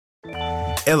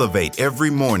Elevate every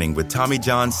morning with Tommy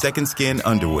John's Second Skin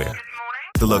underwear.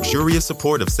 The luxurious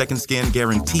support of Second Skin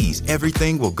guarantees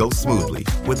everything will go smoothly.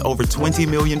 With over 20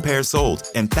 million pairs sold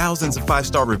and thousands of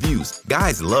 5-star reviews,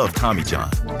 guys love Tommy John.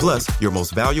 Plus, your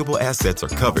most valuable assets are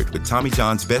covered with Tommy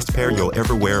John's best pair you'll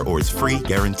ever wear or its free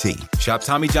guarantee. Shop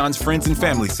Tommy John's Friends and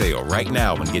Family Sale right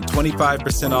now and get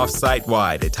 25% off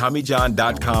site-wide at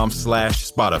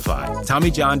TommyJohn.com/Spotify.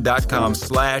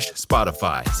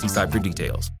 TommyJohn.com/Spotify. See site for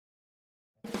details.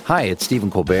 Hi, it's Stephen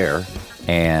Colbert,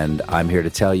 and I'm here to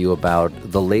tell you about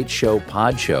The Late Show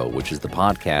Pod Show, which is the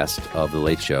podcast of The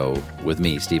Late Show with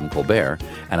me, Stephen Colbert,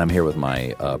 and I'm here with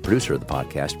my producer of the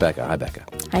podcast, Becca. Hi, Becca.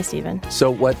 Hi, Stephen. So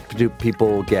what do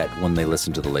people get when they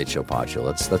listen to The Late Show Pod Show?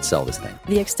 Let's sell this thing.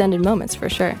 The extended moments, for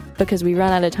sure, because we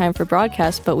run out of time for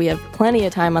broadcast, but we have plenty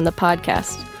of time on the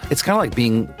podcast. It's kind of like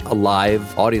being a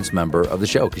live audience member of the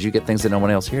show because you get things that no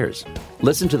one else hears.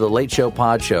 Listen to The Late Show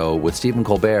Pod Show with Stephen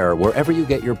Colbert wherever you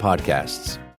get your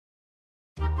podcasts.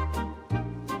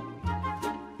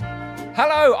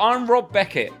 Hello, I'm Rob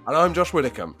Beckett. And I'm Josh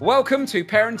Widdicombe. Welcome to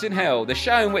Parent in Hell, the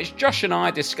show in which Josh and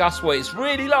I discuss what it's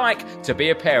really like to be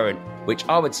a parent, which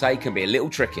I would say can be a little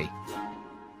tricky.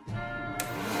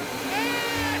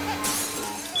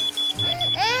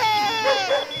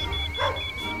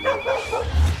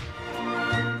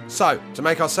 So, to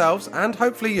make ourselves, and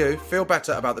hopefully you, feel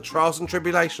better about the trials and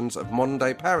tribulations of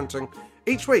modern-day parenting,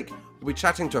 each week we'll be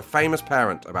chatting to a famous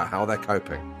parent about how they're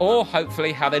coping. Or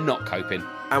hopefully how they're not coping.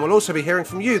 And we'll also be hearing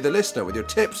from you, the listener, with your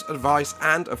tips, advice,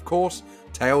 and, of course,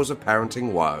 tales of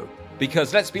parenting woe.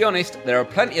 Because, let's be honest, there are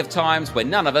plenty of times when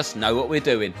none of us know what we're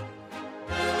doing.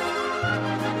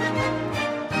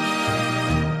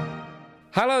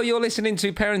 Hello, you're listening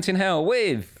to Parent in Hell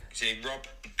with... Can you say Rob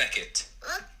Beckett?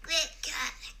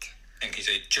 And can you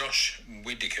say Josh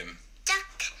Widdicombe?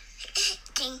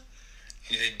 Can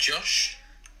you say Josh?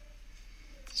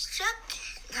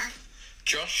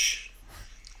 Josh?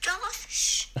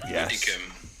 Yes.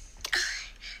 Widdicombe.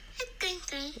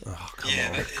 Oh,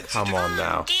 Come on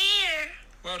now.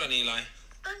 Well done, Eli.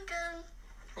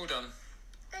 Well done.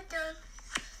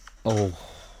 Oh...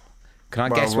 Can I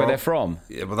guess where they're from?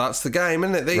 Yeah, well, that's the game,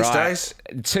 isn't it, these days?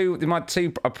 My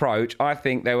two approach, I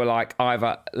think they were like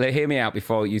either, hear me out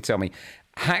before you tell me,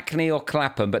 Hackney or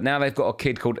Clapham, but now they've got a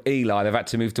kid called Eli. They've had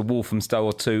to move to Walthamstow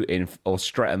or Tooting or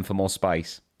Streatham for more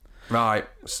space. Right.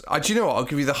 Do you know what? I'll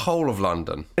give you the whole of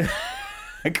London.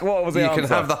 What was the answer? You can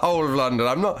have the whole of London.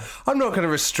 I'm not going to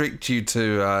restrict you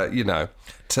to,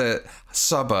 to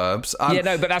suburbs.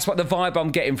 But that's what the vibe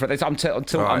I'm getting from this. I'm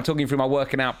talking through my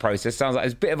working out process. Sounds like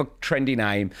it's a bit of a trendy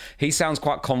name. He sounds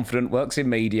quite confident, works in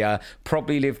media,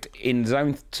 probably lived in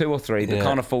zone 2 or 3, that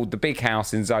can't afford the big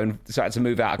house in zone, so had to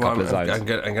move out a couple of zones. I'm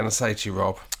going to say to you,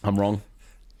 Rob. I'm wrong.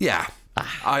 Yeah.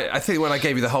 I think when I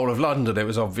gave you the whole of London, it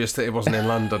was obvious that it wasn't in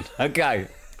London. Okay.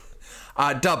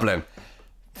 Dublin.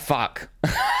 Fuck.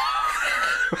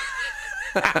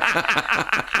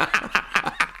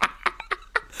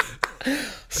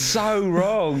 So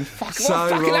wrong. Fuck, what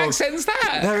fucking accent's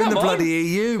that? They're in the bloody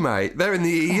EU, mate. They're in the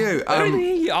EU. They're in the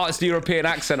EU. Oh, it's the European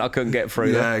accent I couldn't get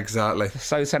through. Yeah, exactly.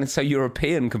 So sounding so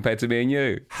European compared to me and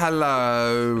you.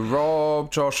 Hello,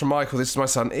 Rob, Josh and Michael. This is my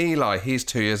son Eli. He's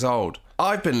 2 years old.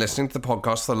 I've been listening to the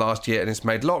podcast for the last year and it's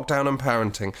made lockdown and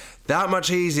parenting that much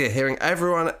easier hearing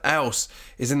everyone else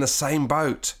is in the same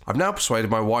boat. I've now persuaded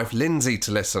my wife Lindsay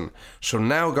to listen. She'll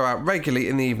now go out regularly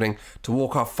in the evening to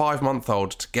walk our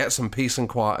 5-month-old to get some peace and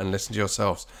quiet and listen to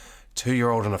yourselves.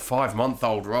 2-year-old and a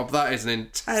 5-month-old, Rob. That is an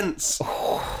intense...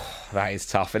 That is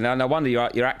tough. And no wonder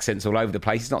your accent's all over the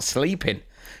place. He's not sleeping.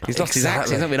 He's lost his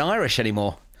accent. He's not been Irish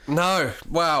anymore. No.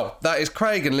 Wow. That is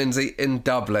Craig and Lindsay in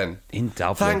Dublin. In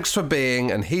Dublin. Thanks for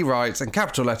being, and he writes, in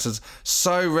capital letters,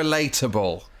 so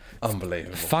relatable.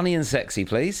 Unbelievable. Funny and sexy,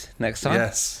 please, next time.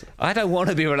 Yes. I don't want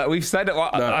to be relatable. We've said it.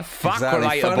 Fuck exactly.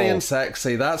 relatable. Funny and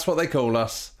sexy. That's what they call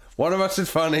us. One of us is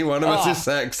funny, one of us is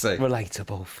sexy.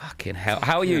 Relatable. Fucking hell.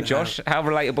 How are you, Josh? How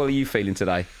relatable are you feeling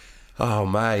today? Oh,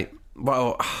 mate.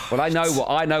 Well, I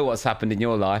know what's happened in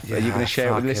your life. Are you going to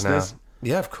share it with listeners?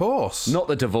 Yeah, of course. Not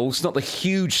the divorce, not the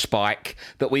huge spike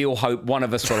that we all hope one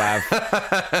of us will have.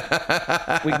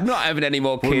 We're not having any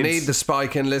more kids. We'll need the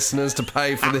spike in listeners to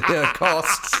pay for the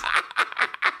costs.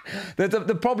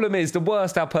 The problem is, the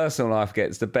worse our personal life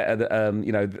gets, the better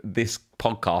this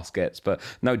podcast gets. But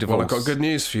no divorce. Well, I've got good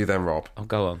news for you then, Rob. Oh,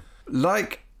 go on.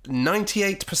 Like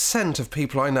 98% of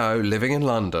people I know living in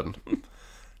London,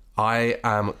 I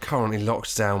am currently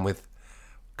locked down with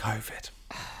COVID.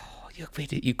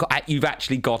 You've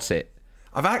actually got it.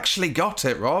 I've actually got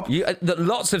it, Rob.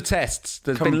 Lots of tests.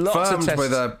 There's been lots of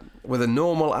tests with a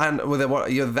normal and with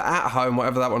the at home,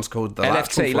 whatever that one's called. The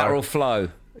LFT, lateral flow.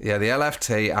 Yeah, the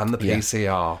LFT and the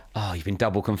PCR. Oh, you've been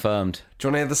double confirmed. Do you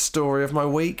want to hear the story of my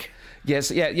week? Yes,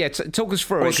 yeah. Talk us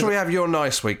through Or it. should we have your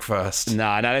nice week first?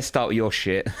 No, let's start with your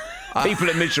shit.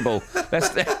 People are miserable.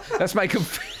 Let's make them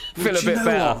feel a bit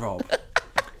better. What, Rob?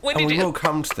 When We will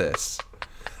come to this.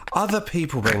 Other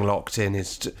people being locked in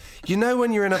is,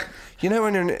 when you're in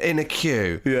a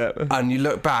queue, and you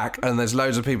look back and there's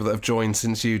loads of people that have joined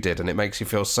since you did, and it makes you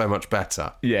feel so much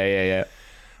better. Yeah.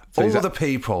 So All the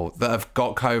people that have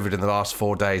got COVID in the last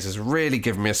 4 days has really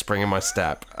given me a spring in my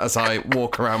step as I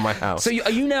walk around my house. So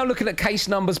are you now looking at case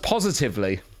numbers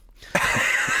positively?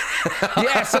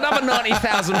 Yes, another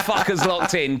 90,000 fuckers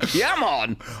locked in. Come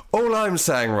on. All I'm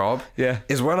saying, Rob, Yeah.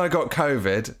 is when I got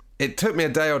COVID, it took me a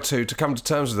day or two to come to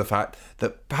terms with the fact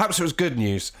that perhaps it was good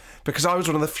news, because I was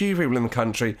one of the few people in the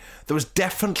country that was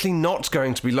definitely not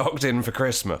going to be locked in for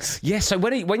Christmas. Yeah, so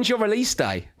when's your release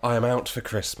day? I am out for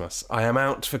Christmas.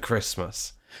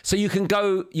 So you can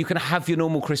have your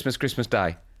normal Christmas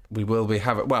day. We will be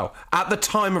having... Well, at the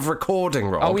time of recording,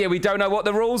 Rob... Oh, yeah, we don't know what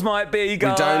the rules might be,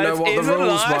 guys. We don't know what Isn't the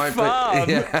rules life might fun?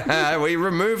 be. Yeah, we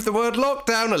removed the word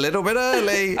lockdown a little bit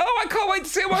early. Oh, I can't wait to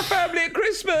see my family at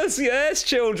Christmas. Yes,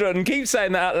 children. Keep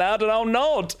saying that out loud and I'll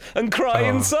nod and cry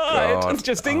inside, God.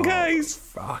 just in case.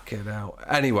 Fucking hell.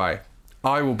 Anyway,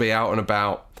 I will be out and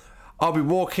about. I'll be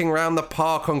walking around the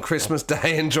park on Christmas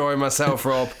Day enjoying myself,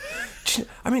 Rob.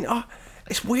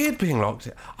 It's weird being locked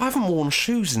in. I haven't worn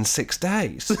shoes in 6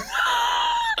 days.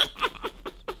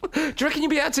 Do you reckon you'd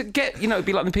be able to get,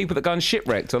 be like the people that go and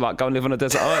shipwrecked or like go and live on a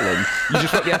desert island? You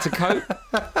just won't be able to cope?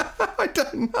 I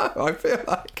don't know. I feel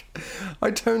like I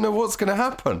don't know what's going to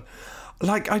happen.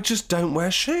 Like, I just don't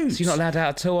wear shoes. So you're not allowed out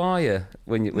at all, are you?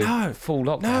 When you're full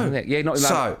lockdown, no. isn't it? Yeah, you're not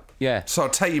allowed. So I'll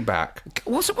take you back.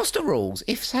 What's the rules?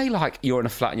 If, say, like, you're in a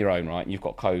flat on your own, right, and you've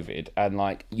got COVID, and,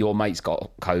 like, your mate's got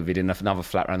COVID in another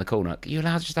flat around the corner, are you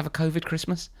allowed to just have a COVID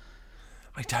Christmas?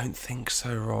 I don't think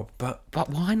so, Rob, but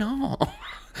why not?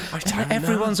 I don't know.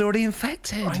 Everyone's already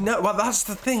infected. I know. Well, that's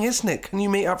the thing, isn't it? Can you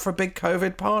meet up for a big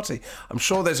COVID party? I'm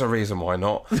sure there's a reason why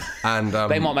not. And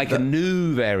they might make a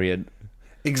new variant.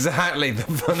 Exactly.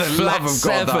 For the love of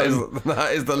God,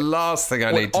 that is the last thing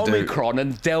I need to do. Omicron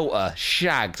and Delta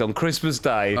shagged on Christmas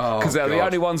Day because they're the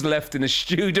only ones left in a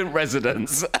student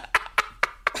residence. So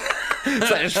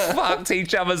they just fucked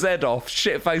each other's head off,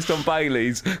 shit-faced on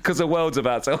Baileys, because the world's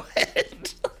about to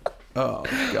end. Oh,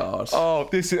 God. Oh,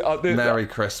 this is... Merry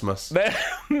Christmas.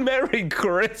 Merry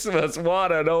Christmas,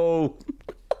 one and all.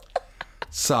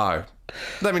 So,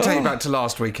 let me take you back to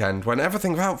last weekend when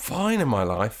everything felt fine in my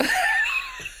life.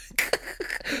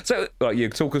 So,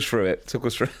 talk us through it.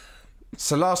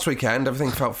 So last weekend,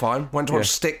 everything felt fine. Went to watch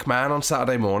Stick Man on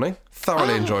Saturday morning.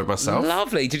 Thoroughly enjoyed myself.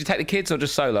 Lovely. Did you take the kids or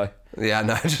just solo? Yeah,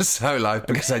 no, just solo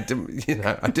because I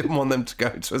didn't want them to go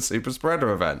to a super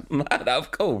spreader event. No,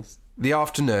 of course. The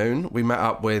afternoon, we met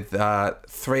up with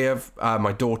 3 of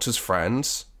my daughter's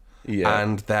friends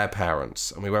and their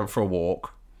parents, and we went for a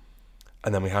walk,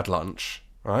 and then we had lunch,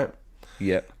 right?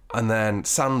 Yeah. And then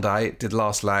Sunday did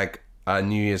last leg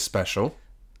New Year's special.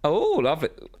 Oh, love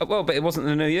it. Well, but it wasn't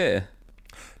the New Year.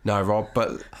 No, Rob,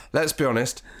 but let's be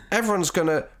honest, everyone's going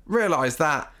to realise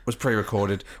that was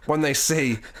pre-recorded when they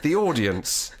see the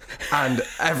audience and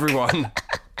everyone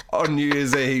on New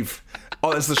Year's Eve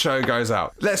as the show goes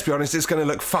out. Let's be honest, it's going to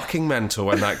look fucking mental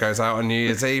when that goes out on New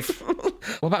Year's Eve.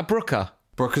 What about Brooker?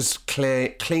 Brooker's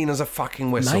clean as a fucking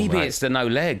whistle, Maybe mate. It's the no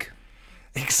leg.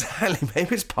 Exactly.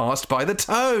 Maybe it's passed by the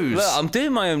toes. Look, I'm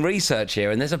doing my own research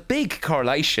here, and there's a big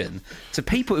correlation to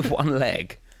people with one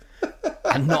leg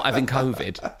and not having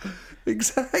COVID.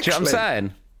 Exactly. Do you know what I'm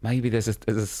saying? Maybe there's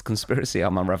a conspiracy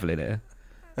I'm unravelling here.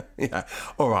 Yeah.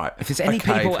 All right. If there's any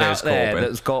people out there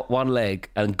that's got one leg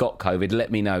and got COVID,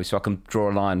 let me know so I can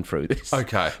draw a line through this.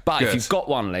 Okay. But good. if you've got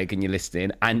one leg and you're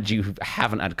listening and you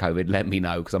haven't had COVID, let me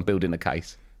know because I'm building a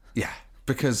case. Yeah.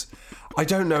 Because I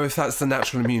don't know if that's the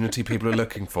natural immunity people are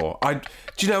looking for. Do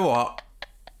you know what?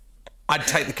 I'd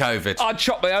take the COVID. I'd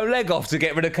chop my own leg off to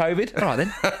get rid of COVID. All right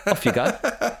then, off you go.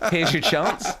 Here's your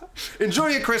chance. Enjoy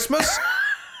your Christmas.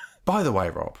 By the way,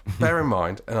 Rob, bear in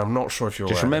mind, and I'm not sure if you're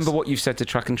Just aware remember of this. what you've said to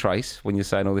Track and Trace when you're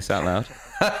saying all this out loud.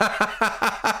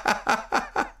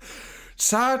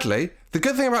 Sadly, the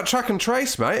good thing about Track and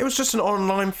Trace, mate, it was just an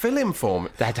online fill-in form.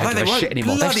 They don't give a shit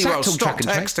anymore. Bloody They've well sacked all stop Track and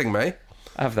Trace. texting me.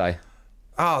 Have they?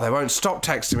 Oh, they won't stop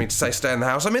texting me to say stay in the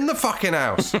house. I'm in the fucking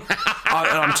house. And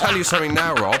I'm telling you something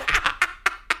now, Rob.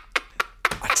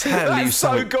 That's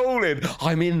so galling.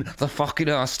 I'm in the fucking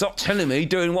house. Stop telling me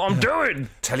doing what I'm doing.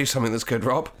 Tell you something that's good,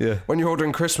 Rob. Yeah. When you're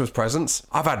ordering Christmas presents,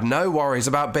 I've had no worries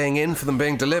about being in for them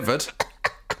being delivered.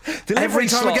 Every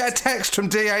time I get a text from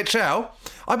DHL,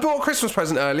 I bought a Christmas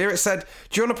present earlier. It said,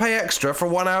 do you want to pay extra for a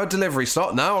 1 hour delivery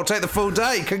slot? No, I'll take the full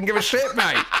day. Couldn't give a shit,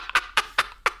 mate.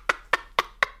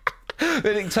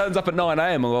 Then it turns up at 9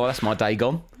 a.m. and, well, that's my day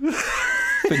gone.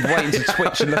 Been waiting to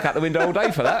twitch and look out the window all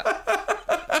day for that.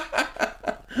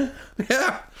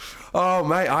 Yeah. Oh,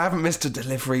 mate, I haven't missed a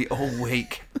delivery all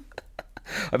week.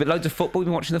 Have been loads of football?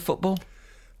 Been watching the football?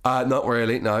 Not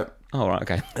really, no. Oh, right,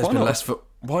 okay. There's been less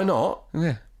Why not?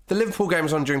 Yeah. The Liverpool game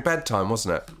was on during bedtime,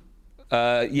 wasn't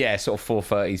it? Yeah, sort of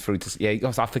 4:30 through to...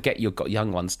 Yeah, I forget you've got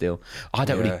young ones still. I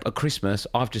don't really... At Christmas,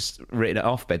 I've just written it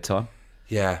off bedtime.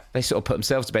 Yeah. They sort of put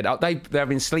themselves to bed. They're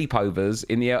having sleepovers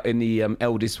in the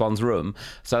eldest one's room.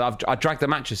 So I dragged the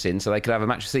mattress in so they could have a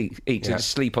mattress each and just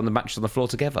sleep on the mattress on the floor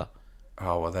together.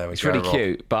 Oh, well, there we go. It's really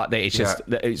cute, but it's just...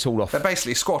 It's all off. They're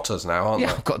basically squatters now, aren't they?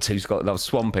 Yeah, I've got two squatters.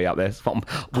 Swampy up there.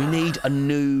 We need a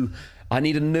new... I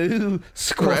need a new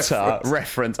squatter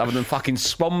reference other than fucking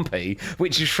Swampy,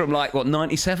 which is from,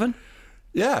 97?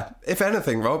 Yeah, if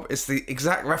anything, Rob, it's the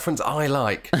exact reference I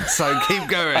like. So keep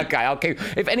going. Okay, I'll keep...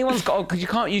 If anyone's got... Because you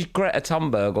can't use Greta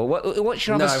Thunberg or... What's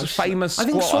your other famous squatter?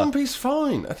 I think Swampy's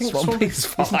fine. Swampy's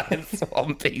fine.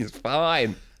 Swampy's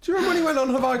fine. Do you remember when he went on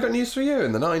Have I Got News For You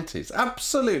in the 90s?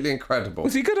 Absolutely incredible.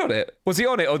 Was he good on it? Was he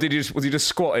on it or was he just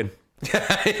squatting?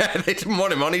 Yeah, they didn't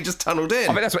want him on, he just tunnelled in.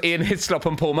 I mean, that's what Ian Hislop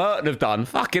and Paul Merton have done.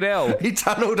 Fucking hell. He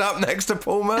tunnelled up next to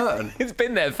Paul Merton. He's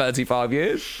been there 35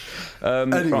 years.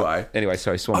 Anyway. Right. Anyway,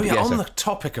 sorry, Swampy. Oh, yeah, on the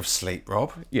topic of sleep,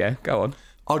 Rob. Yeah, go on.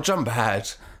 I'll jump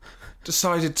ahead.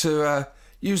 Decided to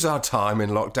use our time in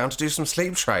lockdown to do some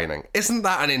sleep training. Isn't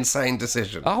that an insane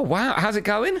decision? Oh, wow. How's it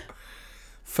going?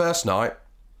 First night.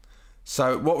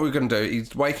 So what we're going to do,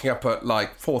 he's waking up at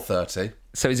 4:30.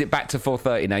 So is it back to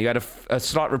 4:30 now? You had a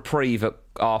slight reprieve at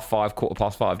 5:30,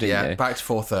 5:15, didn't you? Yeah, back to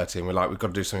 4:30, and we're like, we've got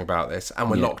to do something about this. And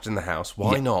we're locked in the house.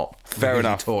 Why not? Fair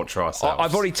enough. Torture ourselves.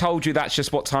 I've already told you that's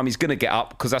just what time he's going to get up,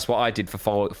 because that's what I did for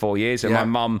 4 years. And my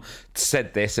mum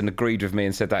said this and agreed with me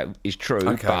and said that is true.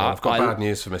 Okay, but I've got bad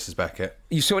news for Mrs. Beckett.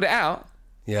 You sorted it out?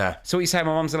 Yeah. So what you saying,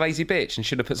 my mum's a lazy bitch and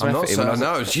should have put some effort in?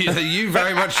 No, you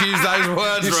very much use those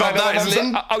words, Rob.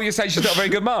 You're saying she's not a very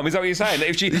good mum? Is that what you're saying? That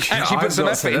if she actually put some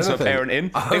effort into her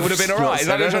parenting, it would have been all right. Is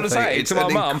that what you're trying to say? To my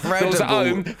mum, who was at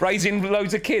home raising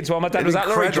loads of kids while my dad was out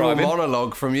lorry driving. Incredible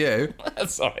monologue from you.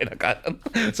 Sorry,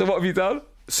 so what have you done?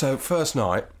 So first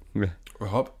night,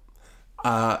 Rob,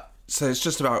 so it's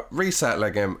just about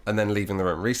resettling him and then leaving the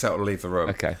room. Reset or leave the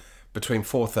room. Okay. Between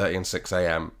 4:30 and 6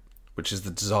 a.m., which is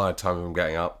the desired time of him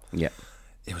getting up. Yeah.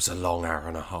 It was a long hour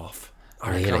and a half.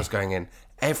 I reckon I was going in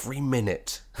every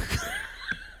minute.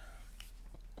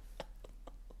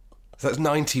 So that's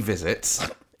 90 visits.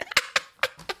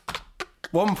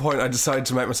 One point I decided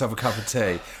to make myself a cup of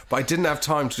tea, but I didn't have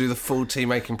time to do the full tea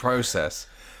making process.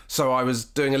 So I was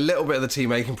doing a little bit of the tea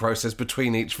making process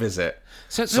between each visit.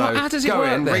 So how does it go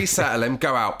work in, then? resettle him,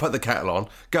 go out, put the kettle on.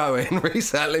 Go in,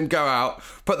 resettle him, go out,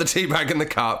 put the tea bag in the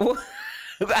cup.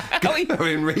 Go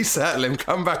in, resettle him,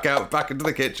 come back out, back into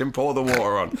the kitchen, pour the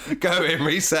water on. Go in,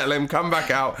 resettle him, come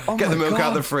back out, get the milk out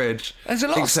of the fridge. There's a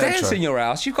lot of stairs in your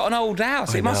house. You've got an old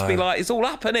house. It must be it's all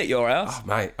up, innit, your house? Oh,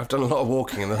 mate, I've done a lot of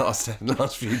walking in the last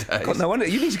few days. God, no wonder.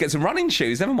 You need to get some running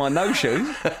shoes. Never mind no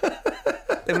shoes.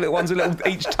 Them little ones,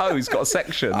 each toe's got a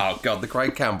section. Oh, God, the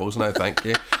Craig Campbells, no thank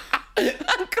you.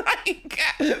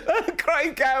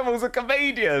 Craig Campbell's a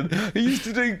comedian. He used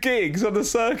to do gigs on the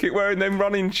circuit wearing them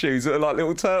running shoes that are like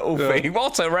little turtle feet.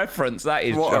 What a reference that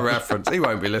is. What a reference. He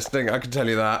won't be listening, I can tell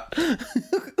you that.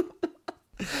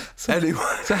 Anyway.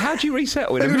 So how do you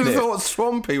resettle in a minute? Who would have thought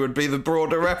Swampy would be the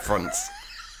broader reference?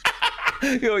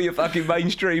 Your fucking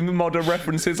mainstream modern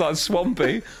references like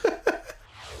Swampy.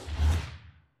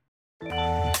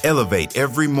 Elevate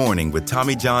every morning with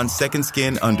Tommy John's Second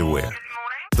Skin underwear.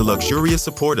 The luxurious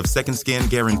support of Second Skin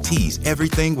guarantees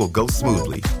everything will go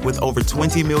smoothly. With over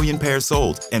 20 million pairs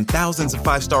sold and thousands of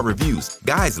 5-star reviews,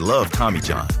 guys love Tommy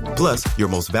John. Plus, your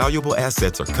most valuable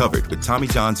assets are covered with Tommy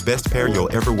John's best pair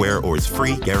you'll ever wear or its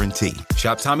free guarantee.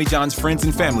 Shop Tommy John's Friends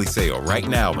and Family Sale right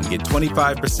now and get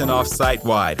 25% off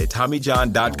site-wide at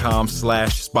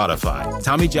TommyJohn.com/Spotify.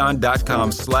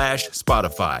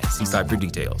 TommyJohn.com/Spotify. See site for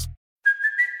details.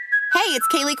 Hey, it's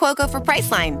Kaylee Cuoco for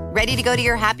Priceline. Ready to go to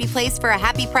your happy place for a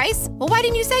happy price? Well, why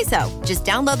didn't you say so? Just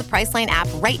download the Priceline app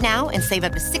right now and save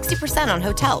up to 60% on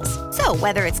hotels. So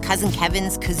whether it's Cousin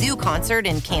Kevin's Kazoo Concert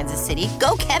in Kansas City,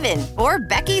 go Kevin, or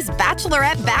Becky's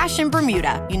Bachelorette Bash in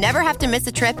Bermuda, you never have to miss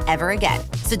a trip ever again.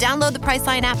 So download the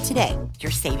Priceline app today.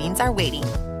 Your savings are waiting.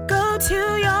 Go to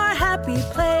your happy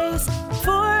place for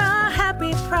a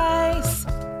happy price.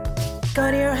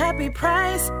 Go to your happy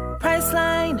price,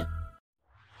 Priceline.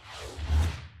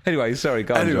 Anyway, sorry,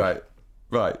 go on. Anyway,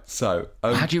 right, so...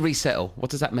 how do you resettle? What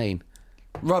does that mean?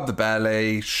 rub the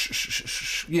belly,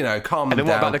 calm them down. And then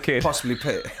what about the kid? Possibly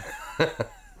put...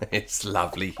 It's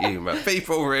lovely humour.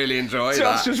 People really enjoy that.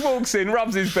 Josh just walks in,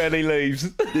 rubs his belly, leaves.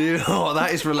 You know what?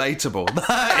 That is relatable.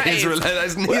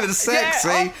 That's neither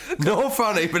sexy nor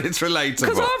funny, but it's relatable.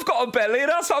 Because I've got a belly and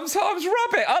I sometimes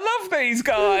rub it. I love these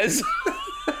guys.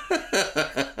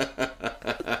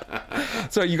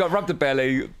 So you got rub the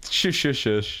belly,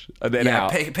 shush, and then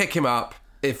out. Pick him up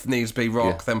if needs be.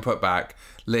 Rock, then put back.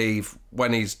 Leave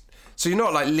when he's. So you're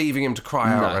not like leaving him to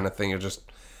cry out or anything. You're just.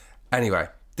 Anyway,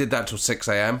 did that till 6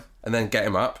 a.m. and then get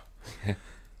him up.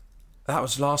 That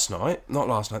was last night, not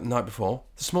last night, the night before.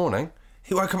 This morning,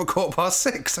 he woke up at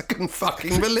 6:15. I couldn't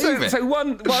fucking believe it. So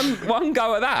one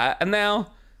go at that, and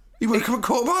now he woke up at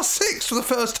 6:15 for the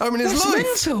first time in his life.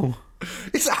 That's mental.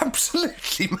 It's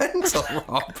absolutely mental,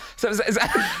 Rob. So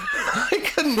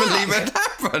I couldn't believe it had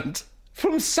happened.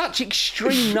 From such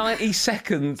extreme 90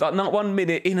 seconds, like not 1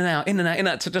 minute, in and out,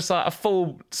 to just like a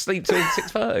full sleep till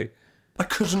 6:30. I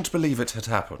couldn't believe it had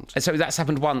happened. And so that's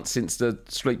happened once since the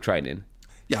sleep training.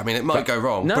 Yeah, I mean, it might go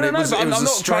wrong, but it was I'm a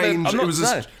strange. I'm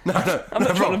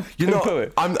not Rob, you're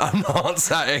not. I'm not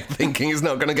sat here thinking it's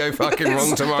not going to go fucking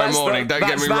wrong tomorrow morning. Don't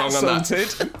get me wrong on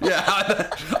that. Yeah,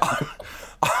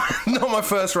 I'm not my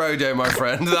first rodeo, my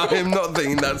friend. I'm not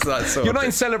thinking that's that sort. You're not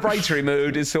in celebratory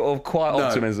mood. It's sort of quiet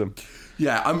optimism.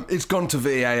 Yeah, it's gone to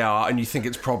VAR and you think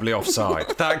it's probably offside.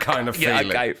 That kind of feeling.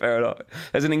 Yeah, okay, fair enough.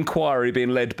 There's an inquiry being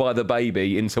led by the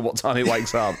baby into what time it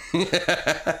wakes up.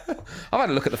 I've had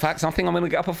a look at the facts. I think I'm going to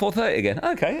get up at 4:30 again.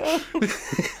 Okay.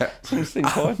 Seems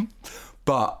fine.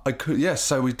 But I could,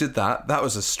 so we did that. That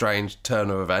was a strange turn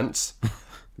of events.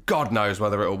 God knows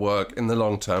whether it'll work in the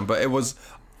long term, but it was,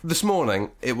 this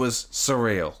morning, it was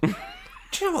surreal. Do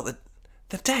you know what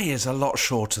the day is a lot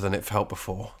shorter than it felt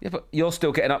before. Yeah, but you're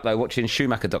still getting up, though, watching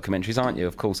Schumacher documentaries, aren't you?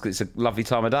 Of course, because it's a lovely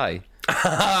time of day.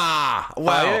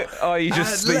 Well... Are you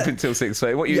just sleeping till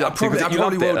 6:30? What are you up to? I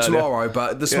probably will tomorrow,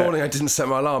 but this morning I didn't set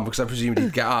my alarm because I presumed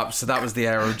he'd get up, so that was the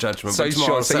error of judgment. So but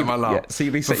tomorrow I'll set my alarm. Yeah, so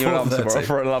you'll be setting your alarm tomorrow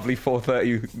for a lovely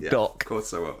 4:30 doc. Of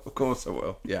course I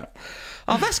will, yeah.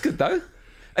 Oh, that's good, though.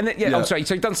 And then, I'm sorry,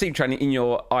 so you've done sleep training in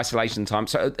your isolation time.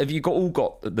 So have you all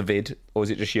got the vid, or is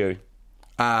it just you?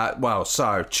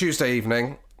 So Tuesday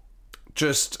evening,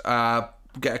 just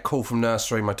get a call from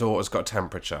nursery. My daughter's got a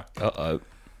temperature. Uh-oh.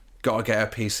 Got to get her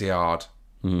PCR'd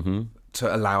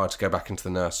to allow her to go back into the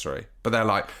nursery. But they're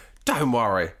like, don't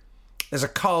worry. There's a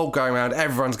cold going around.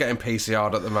 Everyone's getting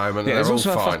PCR'd at the moment. Yeah, and there's all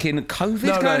also fine. a fucking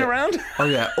COVID going around. Oh,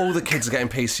 yeah. All the kids are getting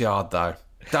PCR'd, though.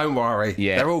 Don't worry.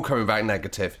 Yeah. They're all coming back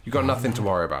negative. You've got nothing to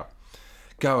worry about.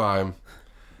 Go home.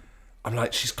 I'm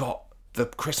like, she's got the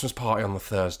Christmas party on the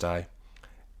Thursday.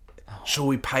 Shall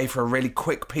we pay for a really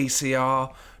quick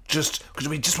PCR? Just because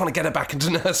we just want to get her back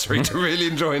into nursery to really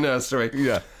enjoy nursery.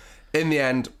 Yeah. In the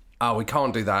end, we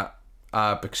can't do that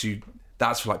because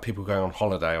that's for like people going on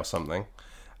holiday or something.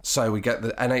 So we get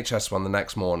the NHS one the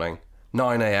next morning,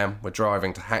 9 a.m. We're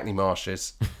driving to Hackney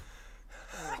Marshes.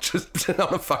 Just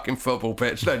on a fucking football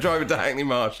pitch. No, driving to Hackney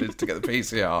Marshes to get the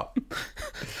PCR.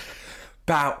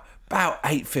 About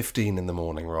 8:15 in the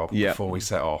morning, Rob, before we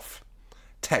set off.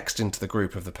 Text into the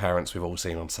group of the parents we've all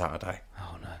seen on Saturday.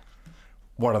 Oh, no.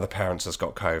 One of the parents has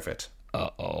got COVID.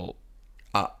 Uh-oh.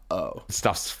 Uh-oh.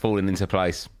 Stuff's falling into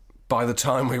place. By the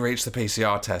time we reach the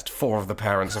PCR test, 4 of the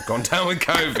parents have gone down with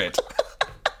COVID.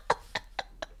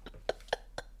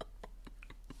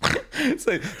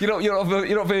 So you're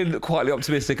not feeling quietly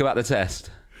optimistic about the test?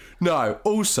 No.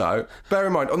 Also, bear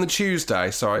in mind, on the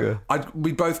Tuesday,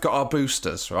 we both got our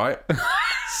boosters, right?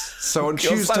 So on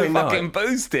Tuesday night... fucking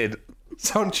boosted.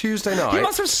 So on Tuesday night... You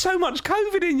must have so much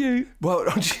COVID in you. Well,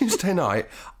 on Tuesday night,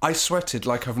 I sweated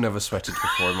like I've never sweated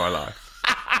before in my life.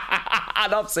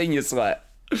 And I've seen you sweat.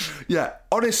 Yeah,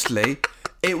 honestly,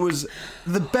 it was...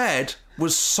 The bed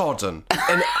was sodden.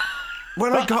 And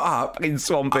when I got up... In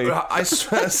swampy. I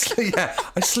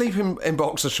sleep in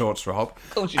boxer shorts, Rob.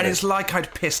 And it's like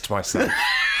I'd pissed myself.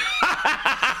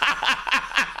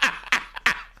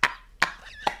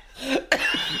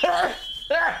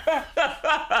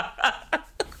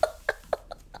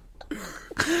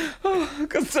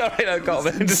 Oh, sorry, no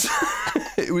comment.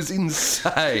 It was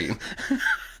insane.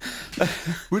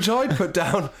 Which I'd put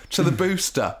down to the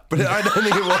booster, but I don't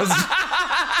think it was.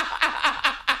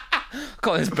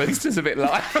 God, this booster's a bit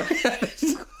light.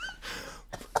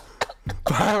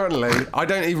 Apparently, I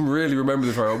don't even really remember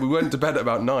this very well. We went to bed at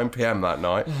about 9 p.m. that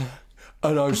night.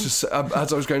 And I was just,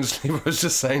 as I was going to sleep, I was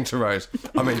just saying to Rose,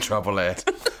 I'm in trouble here.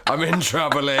 I'm in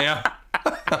trouble here.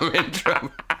 I'm in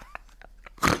trouble.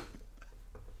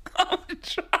 I'm in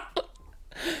trouble.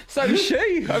 So is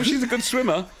she. Oh, she's a good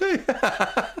swimmer.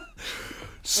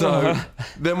 So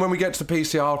then when we get to the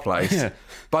PCR place,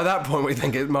 by that point we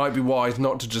think it might be wise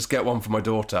not to just get one for my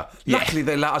daughter. Luckily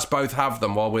they let us both have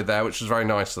them while we're there, which was very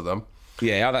nice of them.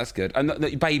 Yeah, oh, that's good. And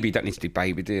the baby, don't need to do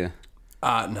baby, do you?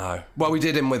 No. Well, we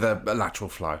did him with a lateral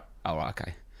flow. Oh, right,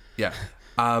 okay. Yeah.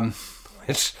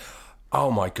 It's,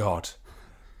 oh my God.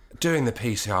 Doing the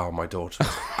PCR on my daughter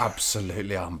was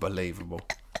absolutely unbelievable.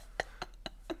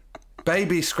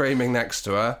 Baby screaming next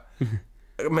to her.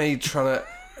 Me trying to...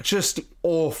 Just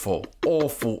awful.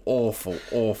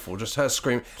 Just her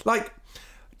screaming.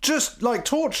 Just like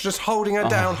Torch, just holding her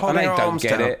down, holding her arms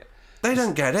down. They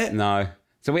don't get it. No.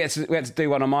 So we had to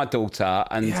do one on my daughter,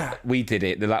 and we did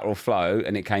it, the lateral flow,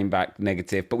 and it came back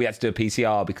negative. But we had to do a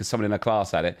PCR because someone in her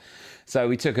class had it. So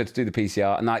we took her to do the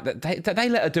PCR, and they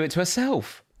let her do it to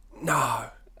herself. No.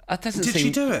 That doesn't Did seem...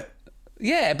 she do it?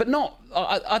 Yeah, but not...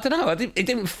 I don't know. It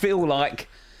didn't feel like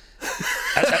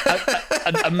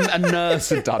a nurse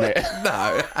had done it.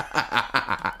 No.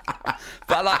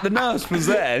 But like the nurse was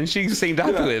there, and she seemed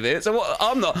happy with it. So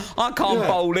I can't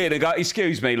bowl in and go,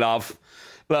 "Excuse me, love.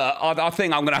 Look, I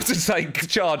think I'm going to have to take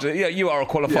charge of it. Yeah, you are a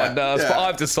qualified nurse, but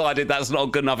I've decided that's not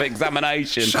a good enough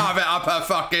examination. Shove it up her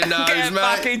fucking nose, Get mate.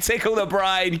 fucking tickle the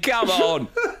brain. Come on.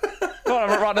 Well,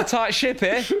 I'm running a tight ship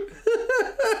here. So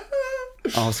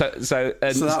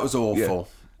that was awful.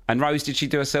 Yeah. And Rose, did she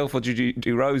do herself, or did you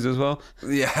do Rose as well?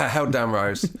 Yeah, held down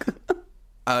Rose.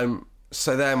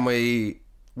 So then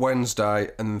Wednesday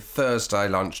and Thursday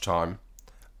lunchtime,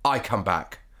 I come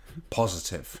back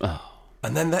positive. Oh.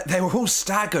 And then they were all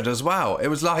staggered as well. It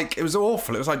was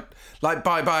awful. It was like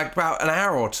by about an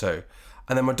hour or two.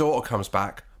 And then my daughter comes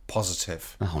back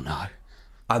positive. Oh, no.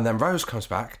 And then Rose comes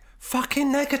back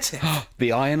fucking negative.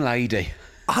 The Iron Lady.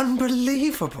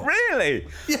 Unbelievable. Really?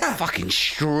 Yeah. Fucking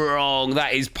strong.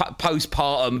 That is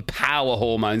postpartum power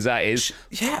hormones, that is.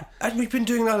 Yeah. And we've been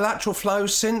doing her lateral flow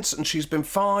since, and she's been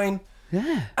fine.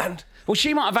 Yeah. And well,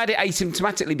 she might have had it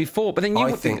asymptomatically before, but then you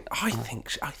I think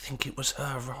it was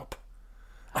her, Rob.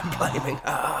 I'm blaming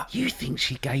her. You think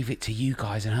she gave it to you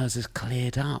guys and hers has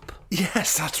cleared up?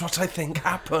 Yes, that's what I think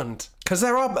happened. Because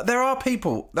there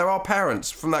are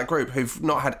parents from that group who've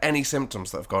not had any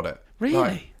symptoms that have got it.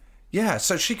 Really? Yeah,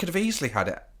 so she could have easily had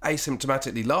it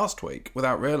asymptomatically last week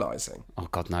without realising. Oh,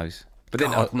 God knows. But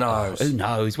then, God knows. Who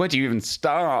knows? Where do you even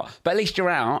start? But at least you're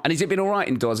out. And has it been all right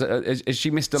indoors? Has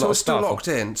she missed a lot of stuff? So it's still locked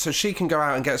in, so she can go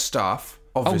out and get stuff,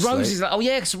 obviously. Oh, Rose is... Oh,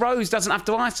 yeah, because Rose doesn't have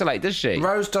to isolate, does she?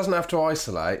 Rose doesn't have to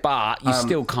isolate. But you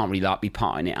still can't really be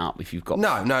partying it up if you've got... No.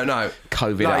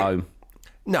 COVID at home.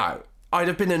 No. I'd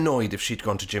have been annoyed if she'd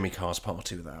gone to Jimmy Carr's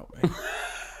party without me.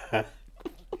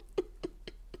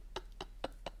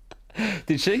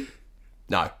 Did she?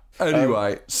 No.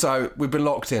 Anyway, so we've been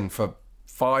locked in for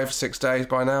 5-6 days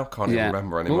by now. Can't even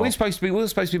remember anymore. Well, we were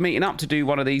supposed to be meeting up to do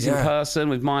one of these in person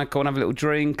with Michael and have a little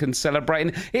drink and celebrate.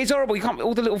 And it's horrible. You can't.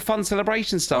 All the little fun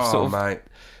celebration stuff sort of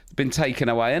been taken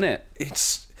away, isn't it?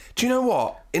 Do you know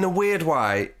what? In a weird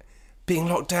way, being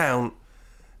locked down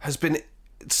has been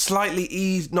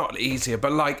slightly not easier,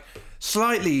 but like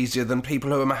slightly easier than people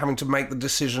who are having to make the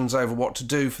decisions over what to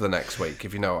do for the next week,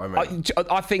 if you know what I mean.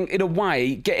 I think, in a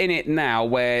way, getting it now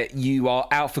where you are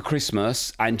out for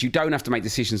Christmas and you don't have to make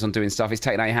decisions on doing stuff, it's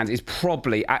taken out of your hands, is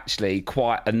probably actually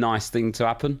quite a nice thing to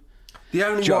happen. The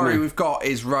only worry we've got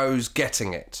is Rose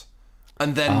getting it.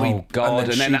 And then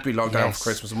she'd be locked down for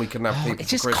Christmas and we couldn't have people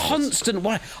it's just for Christmas. Constant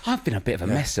worry. I've been a bit of a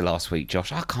mess the last week,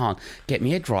 Josh. I can't get my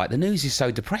head right. The news is so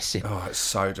depressing. Oh, it's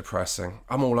so depressing.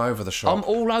 I'm all over the shop. I'm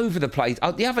all over the place.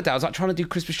 The other day I was like trying to do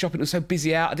Christmas shopping. It was so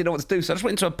busy out. I didn't know what to do. So I just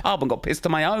went into a pub and got pissed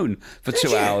on my own for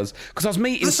 2 hours because I was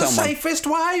meeting someone. That's the safest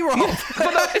way, Rob.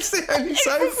 It's the only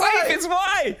safest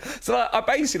way. So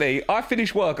I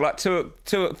finished work at like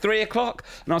 3 o'clock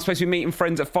and I was supposed to be meeting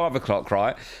friends at 5 o'clock,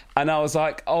 right? And I was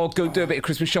like, go do a bit of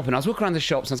Christmas shopping. I was walking around the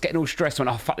shops and I was getting all stressed. I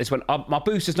went, fuck this. My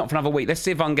booster's not for another week. Let's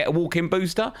see if I can get a walk-in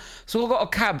booster. So I got a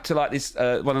cab to like this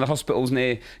one of the hospitals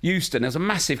near Euston. There was a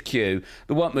massive queue.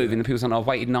 They weren't moving. The people were saying, I've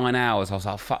waited 9 hours. I was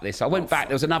like, fuck this. So I went back.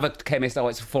 There was another chemist.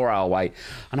 It's a 4-hour wait.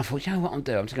 And I thought, you know what I'm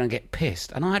doing? I'm just going to get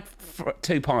pissed. And I had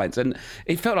 2 pints and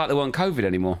it felt like there weren't COVID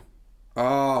anymore.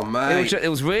 Oh, mate. It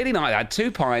was really nice. I had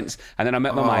 2 pints and then I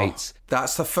met my mates.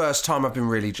 That's the first time I've been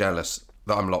really jealous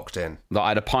that I'm locked in. That I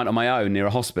had a pint on my own near a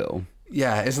hospital.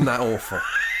 Yeah, isn't that awful?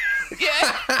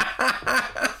 Yeah.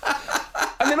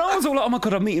 And then I was all like, oh my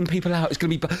God, I'm meeting people out. It's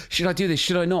going to be, should I do this?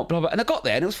 Should I not? Blah, blah. And I got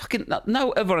there and it was fucking,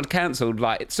 everyone had cancelled.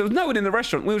 So there was no one in the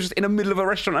restaurant. We were just in the middle of a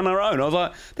restaurant on our own. I was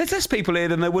like, there's less people here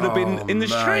than there would have been in the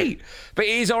street. But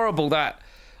it is horrible that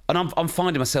And I'm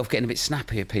finding myself getting a bit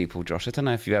snappy at people, Josh. I don't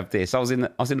know if you have this. I was in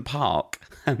the park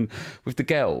with the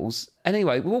girls.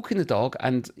 Anyway, we're walking the dog,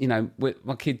 and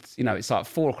my kids, it's like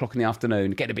 4:00 in the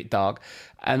afternoon, getting a bit dark,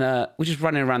 and we're just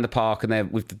running around the park, and they're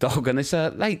with the dog, and this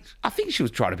lady, I think she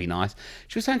was trying to be nice.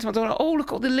 She was saying to my daughter, "Oh, look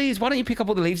at all the leaves. Why don't you pick up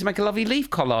all the leaves and make a lovely leaf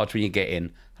collage when you get in?"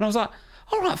 And I was like,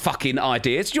 all right, fucking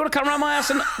ideas. Do you want to come around my house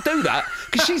and do that?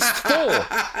 Because she's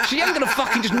 4. She ain't going to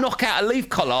fucking just knock out a leaf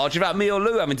collage without me or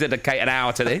Lou having to dedicate an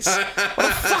hour to this. What the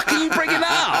fuck are you bringing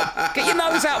that up? Get your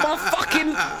nose out my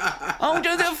fucking... Oh, do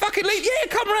a fucking leaf? Yeah,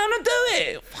 come around and do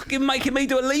it. Fucking making me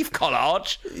do a leaf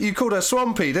collage. You called her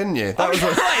Swampy, didn't you? That was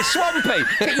right, Swampy.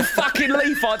 Get your fucking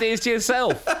leaf ideas to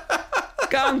yourself.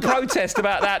 Go and protest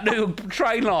about that new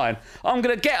train line. I'm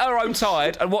going to get her home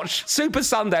tired and watch Super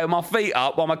Sunday with my feet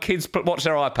up while my kids watch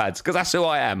their iPads, because that's who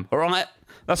I am, all right?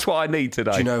 That's what I need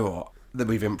today. Do you know what? That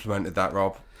we've implemented that,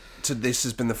 Rob. This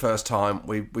has been the first time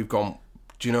we've gone,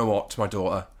 do you know what, to my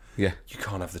daughter? Yeah. You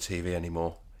can't have the TV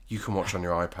anymore. You can watch on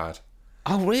your iPad.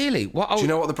 Oh, really? What? Oh, do you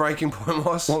know what the breaking point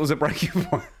was? What was the breaking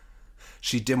point?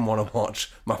 She didn't want to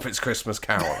watch Muppets Christmas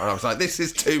Carol. And I was like, this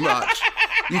is too much.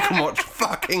 You can watch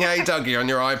fucking Hey Dougie on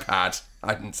your iPad.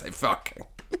 I didn't say fucking.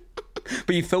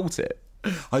 But you thought it.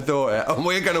 I thought it. And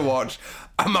we're going to watch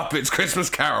a Muppets Christmas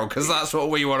Carol because that's what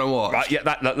we want to watch. Right,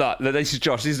 yeah, this is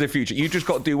Josh. This is the future. You just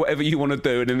got to do whatever you want to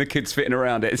do, and then the kids fitting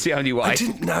around it. It's the only way. I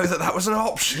didn't know that was an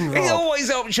option, Rob. It's always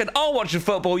an option. I'll watch the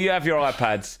football. You have your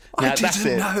iPads. I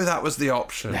didn't know that was the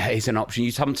option. That is an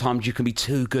option. Sometimes you can be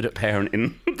too good at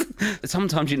parenting.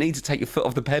 Sometimes you need to take your foot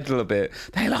off the pedal a bit.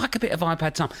 They like a bit of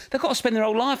iPad time. They've got to spend their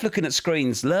whole life looking at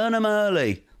screens. Learn them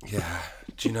early. Yeah.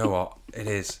 Do you know what? It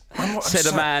is.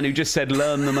 A man who just said,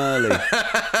 learn them early.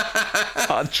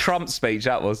 A Trump speech,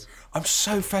 that was. I'm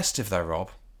so festive, though,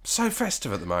 Rob. So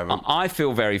festive at the moment. I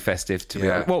feel very festive, to be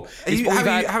honest. Well,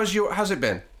 how's it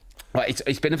been? Right,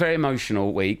 it's been a very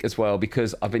emotional week as well,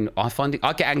 because I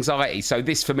get anxiety, so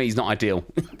this for me is not ideal.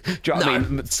 Do you know what I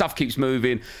mean? Stuff keeps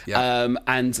moving, and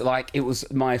it was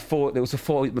the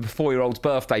 4-year-old's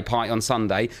birthday party on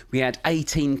Sunday. We had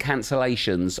 18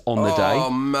 cancellations on the day. Oh,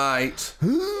 mate!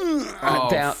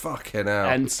 Fucking hell!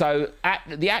 And so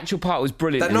the actual part was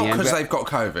brilliant. They're not because they've got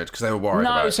COVID, because they were worried.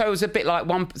 No, about it. So it was a bit like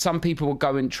some people were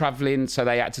going travelling, so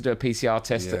they had to do a PCR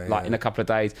test in a couple of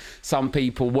days. Some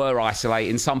people were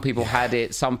isolating. Some people had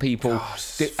it. Some people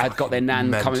had got their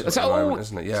nan coming. So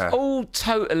all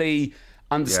totally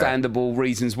understandable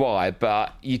reasons why,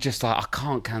 but you just like, I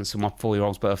can't cancel my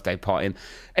 4-year-old's birthday party. And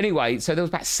anyway, so there was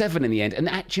about 7 in the end. And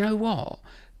do you know what?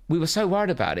 We were so worried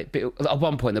about it. But at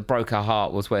one point that broke our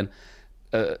heart was when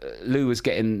Lou was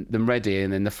getting them ready,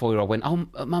 and then the 4-year-old went, "Oh,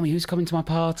 Mummy, who's coming to my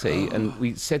party?" And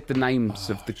we said the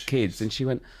names of the kids, and she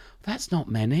went, "That's not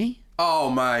many."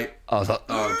 Oh, mate. I was like,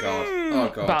 oh, God.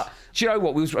 Oh, God. But do you know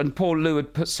what? And poor Lou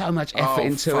had put so much effort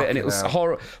into it, and it was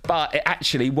horrible. But it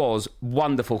actually was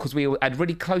wonderful, because we had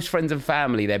really close friends and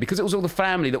family there, because it was all the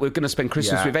family that we were going to spend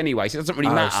Christmas with anyway, so it doesn't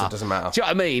really matter. So it doesn't matter. Do you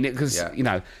know what I mean? Because,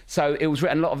 so it was,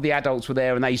 and a lot of the adults were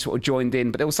there, and they sort of joined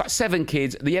in. But there was like 7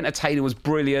 kids. The entertainer was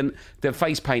brilliant. The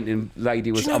face painting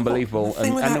lady was unbelievable.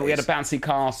 And we had a bouncy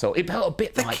castle. It felt a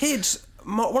bit like... The kids...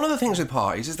 One of the things with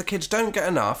parties is the kids don't get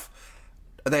enough.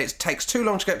 It takes too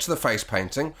long to get to the face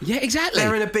painting. Yeah, exactly.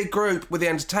 They're in a big group with the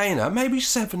entertainer. Maybe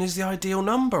 7 is the ideal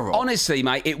number, Rob. Honestly,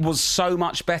 mate, it was so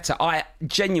much better. I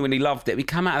genuinely loved it. We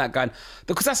come out of that going...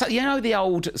 Because that's like, the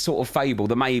old sort of fable,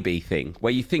 the maybe thing,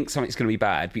 where you think something's going to be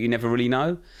bad, but you never really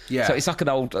know. Yeah. So it's like an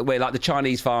old... Where like the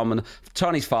Chinese farmer,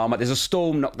 there's a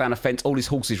storm, knocked down a fence, all his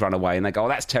horses run away, and they go, "Oh,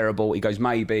 that's terrible." He goes,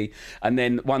 "Maybe." And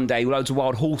then one day, loads of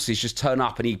wild horses just turn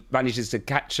up, and he manages to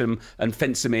catch them and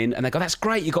fence them in, and they go, "That's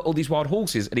great, you got all these wild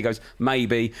horses." And he goes,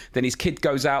 "Maybe." Then his kid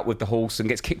goes out with the horse and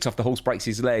gets kicked off the horse, breaks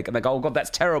his leg, and they go, "Oh God, that's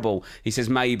terrible." He says,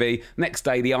 "Maybe." Next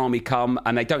day the army come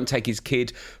and they don't take his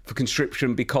kid for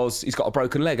conscription because he's got a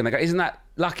broken leg, and they go, "Isn't that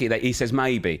lucky?" That he says,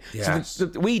 "Maybe." Yes. So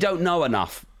we don't know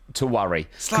enough to worry.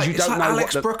 It's like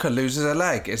Alex Brooker loses a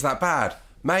leg. Is that bad?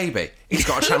 Maybe. He's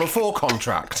got a Channel 4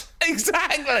 contract.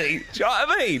 Exactly. Do you know what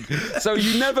I mean? So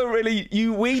you never really...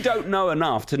 We don't know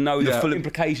enough to know the full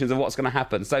implications of what's going to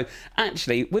happen. So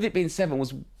actually, with it being 7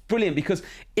 was brilliant, because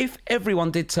if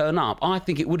everyone did turn up, I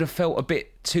think it would have felt a bit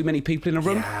too many people in a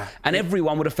room, and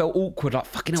everyone would have felt awkward, like,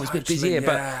 fucking hell, it's a bit busy here.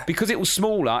 But because it was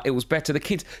smaller, it was better. The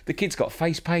kids got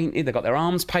face painted, they got their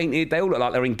arms painted, they all look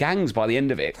like they're in gangs by the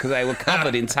end of it, because they were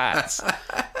covered in tats.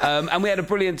 And we had a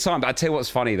brilliant time. But I tell you what's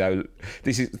funny though,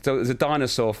 it was a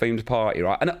dinosaur themed party,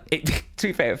 right? And to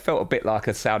be fair, it felt a bit like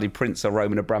a Saudi prince or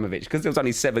Roman Abramovich, because there was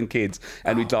only 7 kids,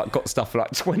 and we'd like got stuff for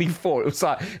like 24. It was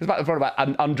about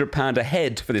 £100 a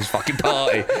head for this fucking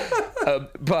party.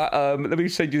 Let me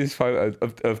send you this photo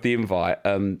of the invite.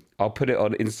 I'll put it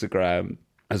on Instagram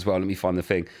as well. Let me find the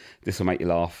thing. This will make you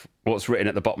laugh. What's written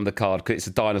at the bottom of the card, because it's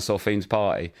a dinosaur-themed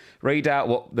party. Read out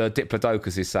what the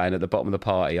Diplodocus is saying at the bottom of the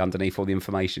party, underneath all the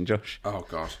information, Josh. Oh,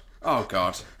 God. Oh,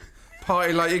 God.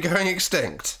 Party like you're going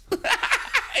extinct.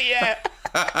 Yeah.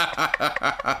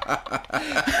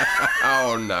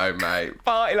 Oh, no, mate.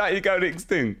 Party like you're going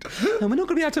extinct. And we're not going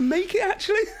to be able to make it,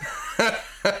 actually.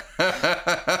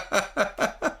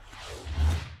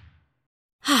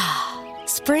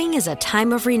 Spring is a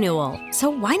time of renewal, so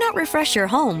why not refresh your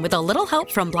home with a little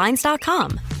help from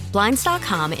Blinds.com?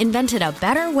 Blinds.com invented a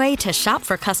better way to shop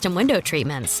for custom window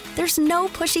treatments. There's no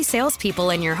pushy salespeople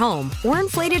in your home or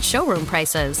inflated showroom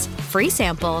prices. Free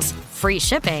samples, free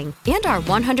shipping, and our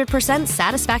 100%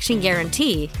 satisfaction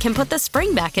guarantee can put the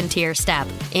spring back into your step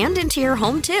and into your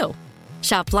home, too.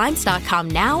 Shop Blinds.com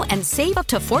now and save up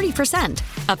to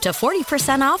 40%. Up to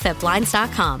 40% off at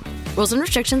Blinds.com. Rules and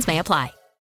restrictions may apply.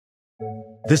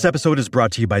 This episode is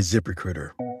brought to you by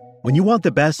ZipRecruiter. When you want the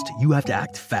best, you have to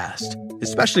act fast,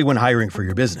 especially when hiring for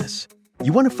your business.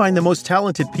 You want to find the most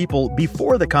talented people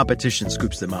before the competition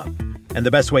scoops them up. And the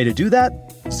best way to do that?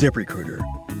 ZipRecruiter.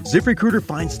 ZipRecruiter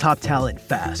finds top talent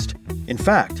fast. In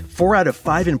fact, 4 out of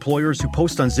 5 employers who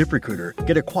post on ZipRecruiter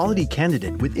get a quality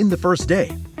candidate within the first day.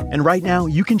 And right now,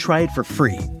 you can try it for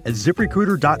free at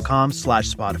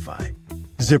ZipRecruiter.com/Spotify.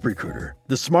 ZipRecruiter,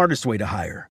 the smartest way to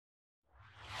hire.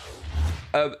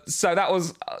 So that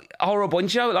was horrible. And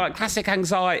Joe, like classic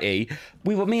anxiety,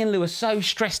 me and Lou were so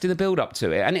stressed in the build-up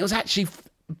to it, and it was actually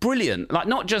brilliant. Like,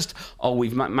 not just,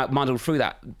 we've muddled through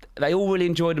that. They all really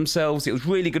enjoyed themselves. It was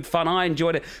really good fun. I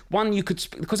enjoyed it.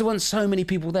 Because there weren't so many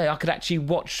people there, I could actually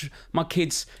watch my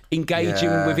kids engaging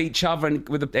with each other and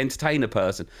with the entertainer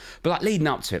person. But like leading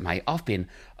up to it, mate, I've been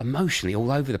emotionally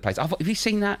all over the place. Have you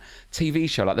seen that TV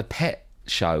show, like the Pet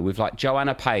show with like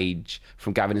Joanna Page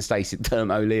from Gavin and Stacey,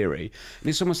 Dermot O'Leary, and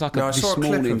it's almost like I saw a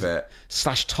clip of it.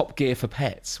 / Top Gear for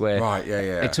pets, where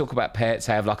they talk about pets,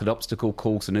 they have like an obstacle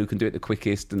course and who can do it the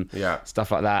quickest and stuff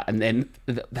like that. And then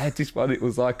they had this one. It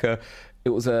was a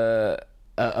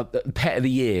pet of the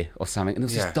year or something, and there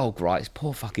was this dog, right? This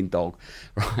poor fucking dog,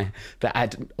 right? That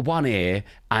had one ear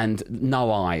and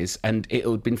no eyes, and it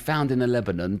had been found in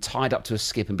Lebanon, tied up to a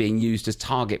skip and being used as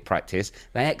target practice.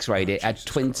 They x-rayed it, had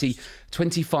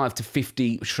 25 to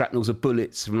 50 shrapnels of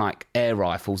bullets from like air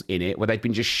rifles in it, where they'd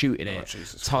been just shooting it,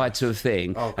 tied to a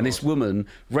thing. And this woman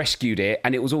rescued it,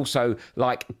 and it was also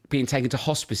like being taken to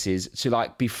hospices to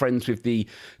like be friends with the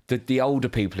older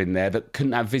people in there that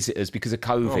couldn't have visitors because of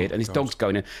COVID, and his dog's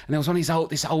going in. And there was one of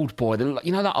this old boy,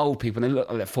 you know, that old people, and they look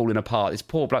like they're falling apart. This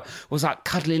poor bloke was like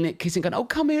cuddling it, kissing, going, "Oh,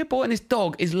 come here, boy." And this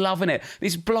dog is loving it.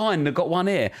 This blind that got one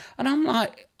ear. And I'm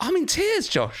like, I'm in tears,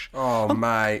 Josh. Oh,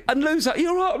 mate. And Lou's like, "You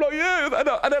all right?" I'm like, "Yeah."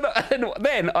 And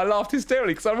then I laughed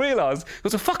hysterically because I realised it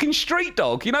was a fucking street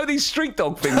dog. You know these street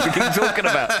dog things we keep talking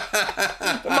about?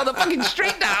 The motherfucking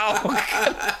street dog.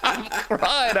 I'm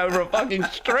crying over a fucking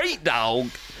street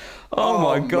dog. Oh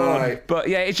my God. Mate. But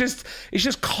yeah, it's just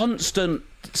constant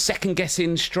second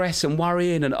guessing, stress and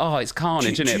worrying, and it's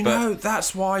carnage, isn't it? Do you know,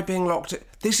 that's why being locked in...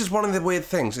 This is one of the weird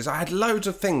things, is I had loads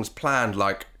of things planned,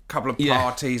 like a couple of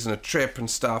parties and a trip and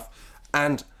stuff,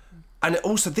 and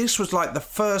also this was like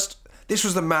this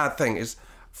was the mad thing, is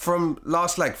from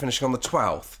last leg finishing on the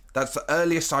 12th, that's the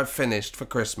earliest I've finished for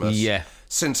Christmas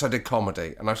since I did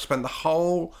comedy, and I've spent the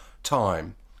whole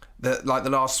time, the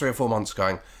last 3 or 4 months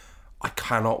going, I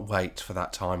cannot wait for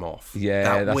that time off. Yeah,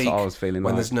 that that's week what I was feeling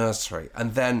when like. there's nursery.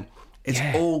 And then it's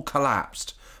all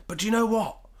collapsed. But do you know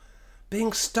what?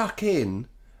 Being stuck in,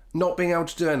 not being able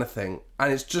to do anything,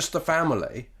 and it's just the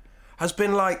family, has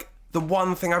been like the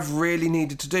one thing I've really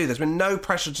needed to do. There's been no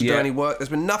pressure to do any work. There's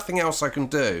been nothing else I can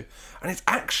do. And it's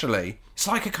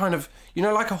like a kind of, you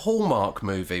know, like a Hallmark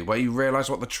movie where you realise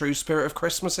what the true spirit of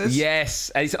Christmas is. Yes,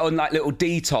 and it's on like little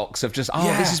detox of just,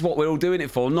 this is what we're all doing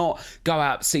it for, not go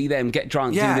out, see them, get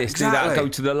drunk, do this, do that, go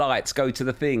to the lights, go to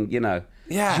the thing, you know.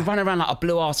 Yeah. You run around like a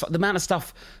blue arse. The amount of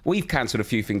stuff, we've cancelled a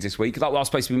few things this week. Like, I was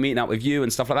supposed to be meeting up with you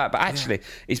and stuff like that. But actually,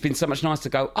 it's been so much nice to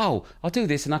go, I'll do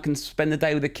this and I can spend the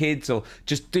day with the kids, or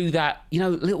just do that, you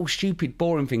know, little stupid,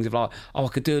 boring things of like, I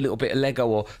could do a little bit of Lego,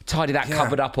 or tidy that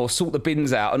cupboard up, or sort the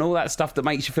bins out, and all that stuff that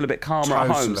makes you feel a bit calmer at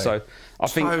home. So I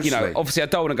think, you know, obviously I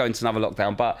don't want to go into another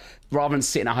lockdown, but rather than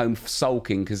sitting at home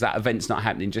sulking because that event's not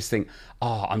happening, just think,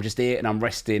 I'm just here and I'm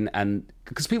resting. And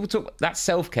because people talk, that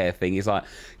self-care thing is like,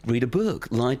 read a book,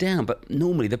 lie down. But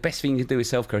normally the best thing you can do with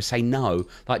self-care is say no.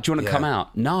 Like, do you want to come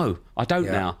out? No, I don't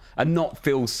now. And not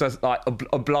feel so, like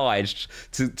obliged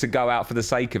to go out for the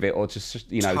sake of it, or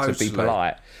just, you know, to be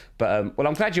polite. But, well,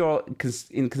 I'm glad you're,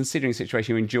 in considering the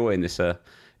situation, you're enjoying this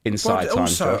inside time.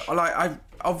 Also, Josh. like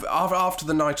after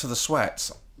the night of the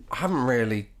sweats, I haven't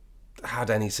really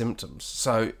had any symptoms,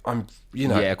 so I'm,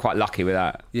 yeah, quite lucky with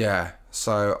that. Yeah,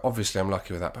 so obviously I'm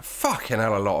lucky with that. But fucking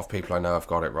hell, a lot of people I know have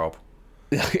got it, Rob.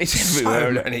 It's so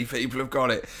everywhere. many people have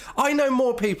got it. I know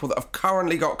more people that have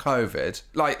currently got COVID.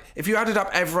 Like, if you added up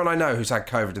everyone I know who's had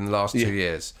COVID in the last 2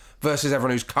 years versus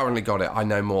everyone who's currently got it, I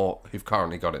know more who've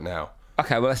currently got it now.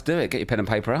 Okay, well, let's do it. Get your pen and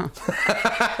paper out.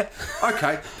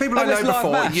 Okay, people I know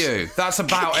before you. That's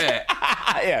about it.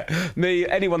 Yeah, me,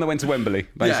 anyone that went to Wembley,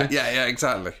 basically. Yeah,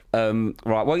 exactly. Right,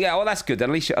 well, yeah, well, that's good.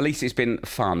 Then at least it's been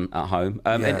fun at home.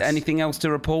 Yes. Anything else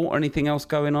to report or anything else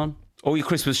going on? All your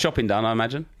Christmas shopping done, I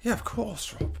imagine? Yeah, of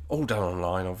course, Rob. All done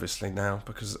online, obviously, now,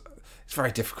 because it's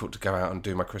very difficult to go out and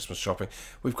do my Christmas shopping.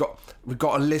 We've got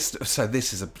a list. So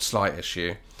this is a slight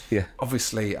issue. Yeah.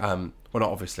 Obviously, well,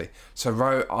 not obviously. So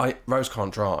Rose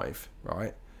can't drive,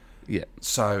 right? Yeah.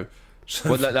 So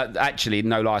well, actually,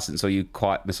 no licence, or you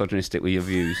quite misogynistic with your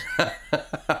views?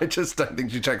 I just don't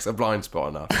think she checks her blind spot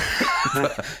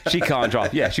enough. She can't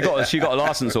drive. Yeah, she got a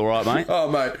licence, all right, mate. Oh,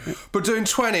 mate. But doing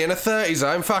 20 in a 30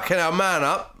 zone, fucking hell, man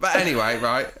up. But anyway,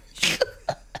 right.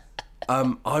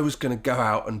 I was going to go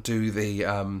out and do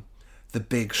the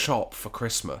big shop for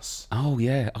Christmas. Oh,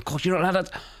 yeah. Oh, God, you're not allowed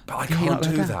to... But I can't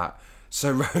do that.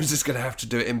 So Rose is going to have to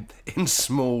do it in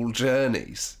small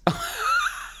journeys.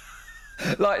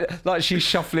 Like she's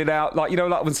shuffling out, like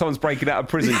when someone's breaking out of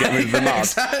prison, getting rid of the mud.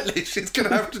 Exactly. She's going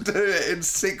to have to do it in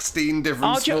 16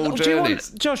 different small journeys.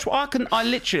 Josh,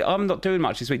 I'm not doing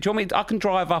much this week. Do you want me? I can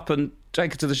drive up and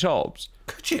take her to the shops.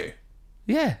 Could you?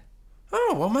 Yeah.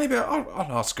 Oh, well, maybe I'll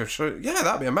ask her. Yeah,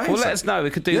 that'd be amazing. Well, let us know. We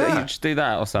could do that. You just do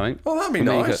that or something. Oh, that'd be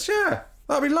nice. Yeah,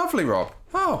 that'd be lovely, Rob.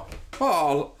 Oh,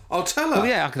 well, I'll tell her. Well,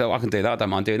 yeah, I can do that. I don't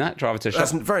mind doing that. Drive her to the shop.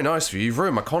 That's very nice of you. You've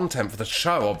ruined my content for the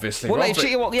show, obviously. Well,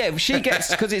 if she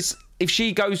gets, because if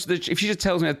she goes to if she just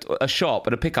tells me a shop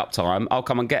at a pickup time, I'll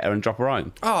come and get her and drop her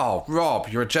home. Oh, Rob,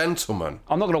 you're a gentleman.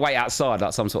 I'm not going to wait outside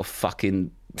like some sort of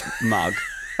fucking mug,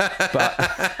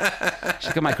 but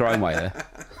she can make her own way there.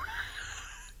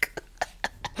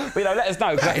 But, let us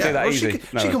know, because I can do that easy.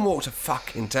 She can walk to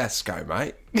fucking Tesco,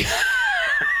 mate.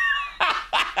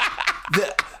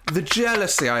 The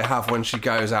jealousy I have when she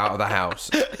goes out of the house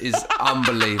is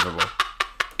unbelievable.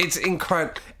 It's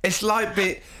incredible. It's like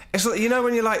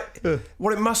when you're like,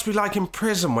 what it must be like in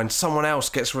prison when someone else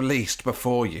gets released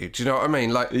before you. Do you know what I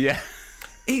mean? Like, yeah.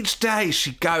 Each day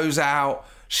she goes out,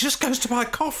 she just goes to buy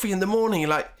coffee in the morning. You're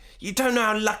like, you don't know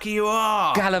how lucky you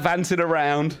are. Gallivanting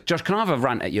around. Josh, can I have a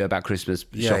rant at you about Christmas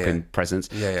shopping presents?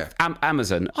 Yeah.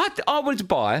 Amazon. I wanted to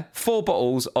buy 4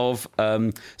 bottles of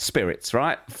spirits,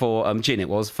 right? For gin it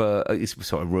was, for it's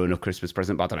sort of ruin a Christmas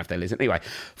present, but I don't know if they listen. Anyway,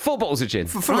 4 bottles of gin.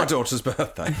 For my daughter's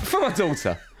birthday. For my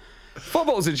daughter. 4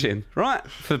 bottles of gin, right?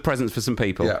 For presents for some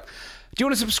people. Yeah. Do you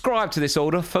want to subscribe to this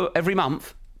order for every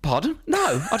month? Pardon?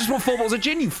 No, I just want 4 bottles of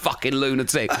gin, you fucking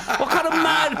lunatic. What kind of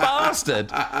mad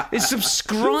bastard is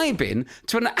subscribing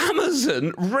to an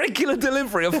Amazon regular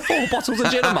delivery of 4 bottles of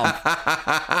gin a month?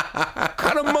 What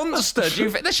kind of monster do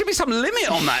you think? There should be some limit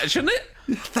on that, shouldn't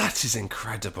it? That is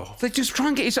incredible. They just try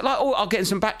and get you, like, I'll get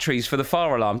some batteries for the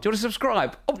fire alarm. Do you want to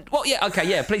subscribe? Oh, well, yeah, okay,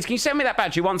 yeah, please, can you send me that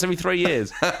battery once every 3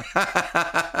 years?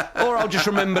 Or I'll just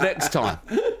remember next time.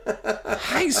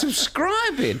 Hey,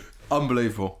 subscribing.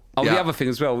 Unbelievable. Oh, yeah. The other thing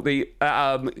as well,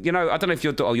 I don't know if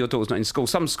your daughter's not in school.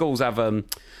 Some schools have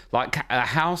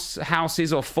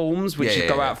houses or forms which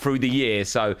go out through the year.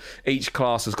 So each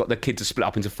class has got their kids to split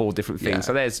up into 4 different things. Yeah.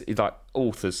 So there's like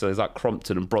authors. So there's like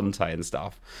Crompton and Bronte and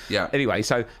stuff. Yeah. Anyway,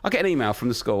 so I get an email from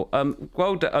the school.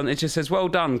 Well done. It just says well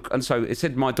done, and so it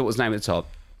said my daughter's name at the top.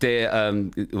 Dear,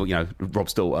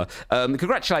 Rob's daughter.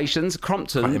 Congratulations,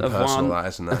 Crompton have won. That,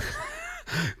 isn't it?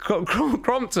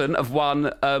 Crompton have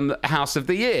won House of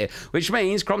the Year, which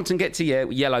means Crompton get to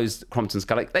yellow's Crompton's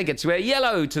colour. They get to wear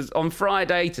yellow on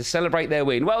Friday to celebrate their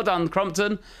win. Well done,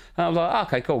 Crompton. And I was like,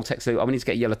 okay, cool. Text her, I need to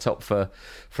get a yellow top for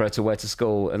her to wear to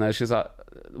school. And she was like,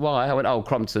 why? I went, oh,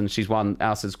 Crompton, she's won.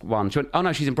 House has won. She went, oh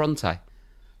no, she's in Bronte. I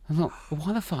thought, well,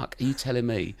 why the fuck are you telling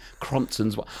me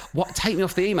Crompton's what? Take me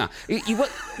off the email.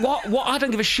 What? I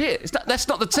don't give a shit. That's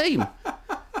not the team.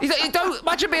 Don't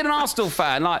imagine being an Arsenal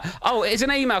fan. Like, oh, it's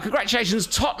an email. Congratulations,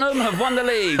 Tottenham have won the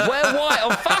league. Wear white. Oh,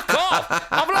 fuck off.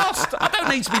 I've lost. I don't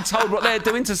need to be told what they're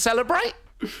doing to celebrate.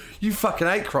 You fucking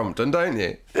hate Crompton, don't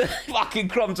you? Fucking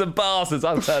Crompton bastards.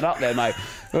 I'll turn up there, mate.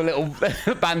 With a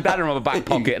little bandana on my back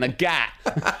pocket and a gat.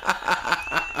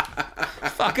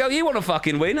 Fuck, you want to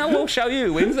fucking win? We'll show you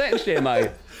who wins next year,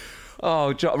 mate. Oh,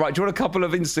 right. Do you want a couple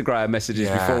of Instagram messages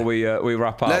before we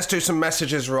wrap up? Let's do some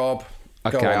messages, Rob.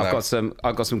 Okay, I've got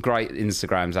some great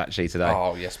Instagrams actually today.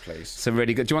 Oh yes, please. Some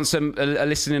really good. Do you want some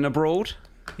listening abroad?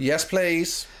 Yes,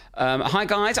 please. Hi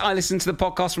guys, I listen to the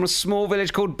podcast from a small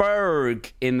village called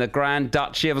Berg in the Grand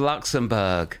Duchy of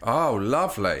Luxembourg. Oh,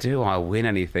 lovely. Do I win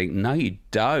anything? No, you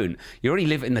don't. You already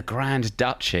live in the Grand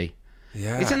Duchy.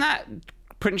 Yeah. Isn't that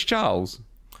Prince Charles?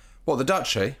 What, the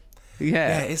Duchy?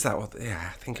 Yeah. Yeah, is that what... Yeah,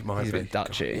 I think it might He's be. a bit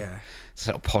Dutchy. Yeah. It's a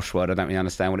sort of posh word. I don't really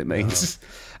understand what it means.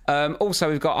 Also,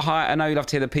 we've got hi. I know you love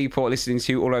to hear the people listening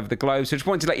to you all over the globe. So just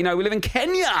wanted to let you know we live in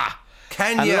Kenya.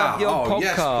 Kenya. I love your podcast.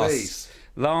 Yes, please.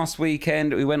 Last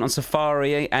weekend, we went on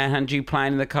safari and had you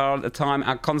playing in the car at the time.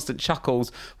 Our constant chuckles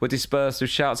were dispersed with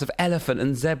shouts of elephant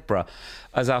and zebra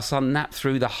as our son napped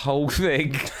through the whole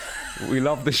thing. We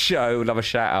love the show. We love a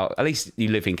shout out. At least you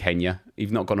live in Kenya.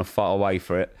 You've not gone far away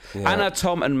for it. Yeah. Anna,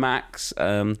 Tom and Max.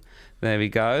 There we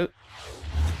go.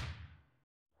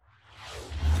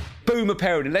 Boomer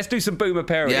parenting. Let's do some boomer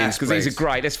parenting because these are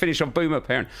great. Let's finish on boomer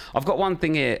parenting. I've got one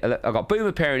thing here. I've got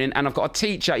boomer parenting and I've got a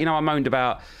teacher. You know, I moaned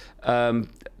about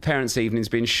parents' evenings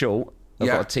being short. I've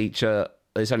got a teacher.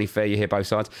 It's only fair you hear both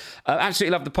sides.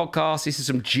 Absolutely love the podcast. This is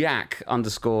from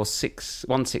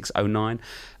Jack_1609.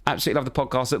 Absolutely love the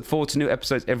podcast. Look forward to new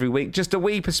episodes every week. Just a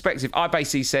wee perspective. I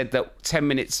basically said that 10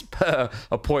 minutes per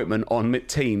appointment on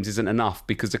Teams isn't enough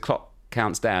because the clock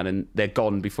counts down and they're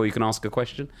gone before you can ask a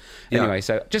question. Anyway,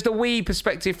 so just a wee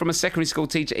perspective from a secondary school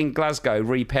teacher in Glasgow,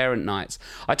 re-parent nights.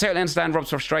 I totally understand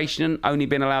Rob's frustration, only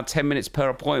being allowed 10 minutes per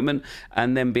appointment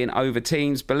and then being over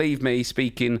Teams. Believe me,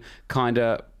 speaking kind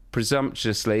of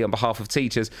presumptuously on behalf of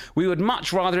teachers, we would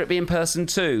much rather it be in person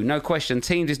too. No question.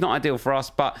 Teams is not ideal for us,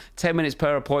 but 10 minutes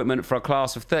per appointment for a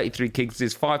class of 33 kids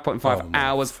is 5.5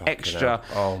 hours extra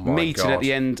meeting at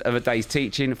the end of a day's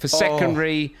teaching. For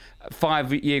secondary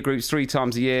 5-year groups 3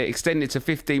 times a year, extended to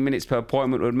 15 minutes per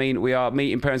appointment would mean we are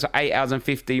meeting parents for 8 hours and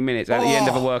 15 minutes at the end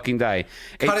of a working day.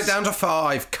 Cut it down to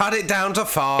 5. Cut it down to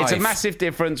 5. It's a massive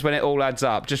difference when it all adds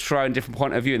up. Just throwing a different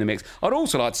point of view in the mix. I'd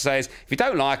also like to say is, if you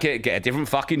don't like it, get a different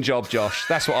fucking job, Josh.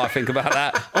 That's what I think about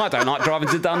that. I don't like driving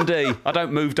to Dundee. I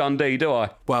don't move Dundee, do I?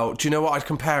 Well, do you know what I'd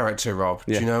compare it to, Rob?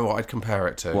 Do you know what I'd compare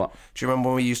it to? What? Do you remember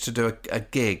when we used to do a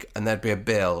gig and there'd be a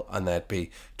bill and there'd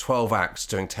be 12 acts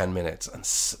doing 10 minutes and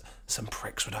some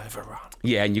pricks would overrun?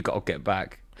 Yeah, and you've got to get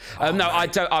back. No, I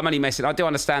don't. I'm only messing. I do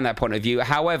understand that point of view.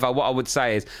 However, what I would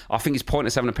say is, I think it's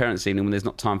pointless having a parents' evening when there's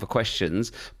not time for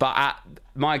questions. But at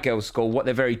my girls' school, what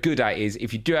they're very good at is,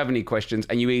 if you do have any questions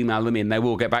and you email them in, they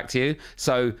will get back to you.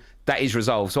 So that is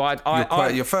resolved. So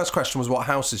your first question was, what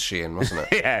house is she in, wasn't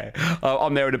it? Yeah.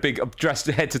 I'm there in a big, dressed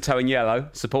head to toe in yellow,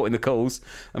 supporting the calls.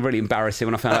 I'm really embarrassing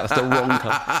when I found out that's the wrong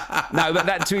colour. No, but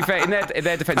that, to be fair, in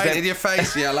their defence... Painted your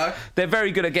face yellow. They're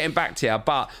very good at getting back to you,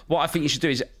 but what I think you should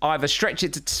do is either stretch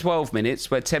it to 12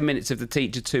 minutes, where 10 minutes of the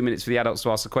teacher, 2 minutes for the adults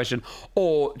to ask a question,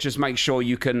 or just make sure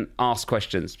you can ask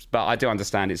questions. But I do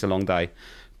understand it's a long day.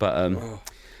 But...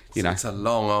 you know, it's a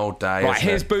long old day. Right,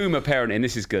 here's boomer parenting.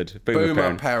 This is good.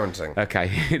 Boomer parenting. Okay,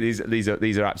 these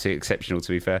are absolutely exceptional, to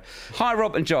be fair. Hi,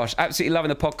 Rob and Josh. Absolutely loving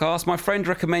the podcast. My friend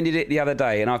recommended it the other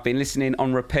day, and I've been listening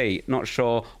on repeat. Not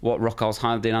sure what rock I was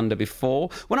hiding under before.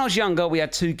 When I was younger, we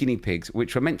had 2 guinea pigs,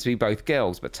 which were meant to be both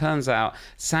girls, but turns out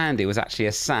Sandy was actually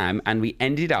a Sam, and we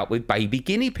ended up with baby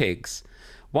guinea pigs.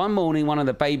 One morning, one of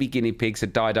the baby guinea pigs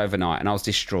had died overnight and I was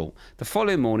distraught. The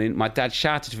following morning, my dad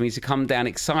shouted for me to come down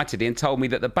excitedly and told me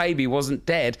that the baby wasn't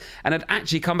dead and had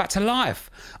actually come back to life.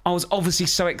 I was obviously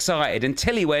so excited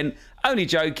until he went, only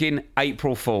joking,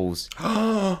 April Fools.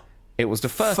 It was the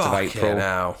 1st of April.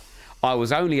 Now. I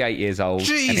was only 8 years old.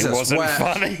 Jesus, and it wasn't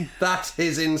funny. That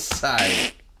is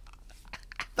insane.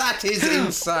 That is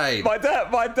insane. My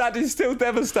dad is still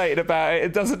devastated about it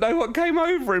and doesn't know what came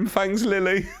over him, thanks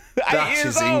Lily. That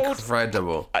is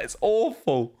incredible. It's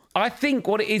awful. I think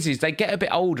what it is they get a bit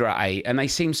older at 8 and they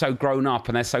seem so grown up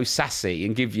and they're so sassy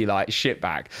and give you like shit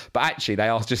back. But actually they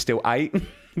are just still 8.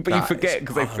 But you forget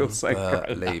because they feel so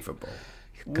unbelievable.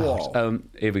 God.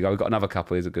 Here we go. We've got another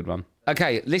couple. Here's a good one.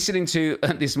 Okay, listening to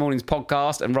this morning's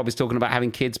podcast, and Rob is talking about having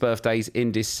kids' birthdays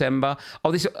in December.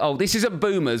 This isn't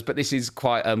boomers, but this is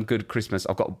quite good Christmas.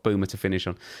 I've got a boomer to finish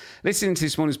on. Listening to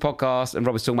this morning's podcast, and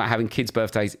Rob is talking about having kids'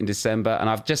 birthdays in December, and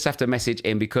I've just have to message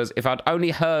in because if I'd only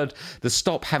heard the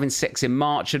stop having sex in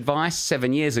March advice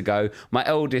 7 years ago, my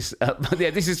eldest...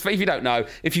 this is, if you don't know,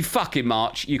 if you fuck in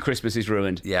March, your Christmas is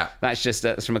ruined. Yeah. That's just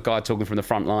from a guy talking from the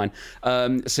front line.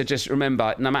 So just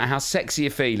remember, no matter how sexy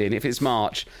you're feeling, if it's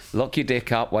March, lock your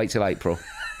dick up, wait till April.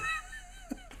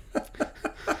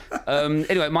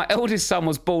 Anyway, my eldest son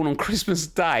was born on Christmas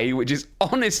Day, which is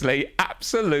honestly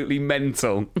absolutely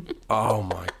mental. Oh,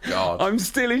 my God. I'm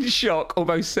still in shock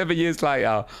almost 7 years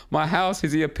later. My house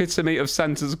is the epitome of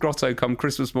Santa's grotto come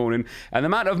Christmas morning, and the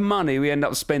amount of money we end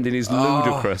up spending is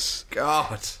ludicrous.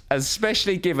 God.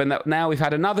 Especially given that now we've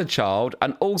had another child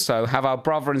and also have our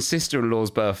brother and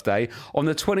sister-in-law's birthday on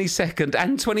the 22nd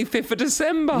and 25th of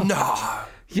December. No.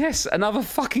 Yes, another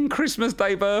fucking Christmas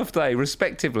Day birthday,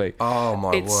 respectively. Oh,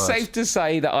 my word. It's safe to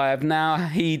say that I have now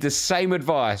heeded the same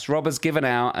advice Rob has given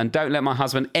out and don't let my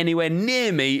husband anywhere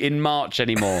near me in March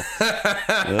anymore.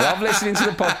 Love listening to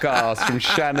the podcast from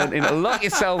Shannon. Lock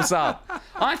yourselves up.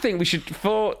 I think we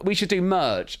should do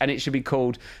merch, and it should be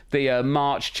called the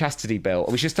March Chastity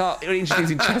Belt. We should start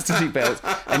introducing chastity belts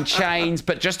and chains,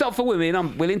 but just not for women.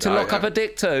 I'm willing to lock up a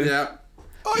dick too. Yeah.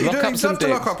 Oh, you don't have to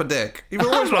lock up a dick. You've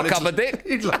always lock up a dick.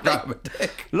 You'd lock up a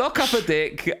dick. Lock up a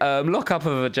dick, lock up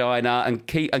a vagina, and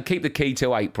keep the key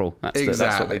till April. That's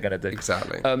what we're going to do.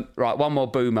 Exactly. Right, one more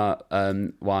boomer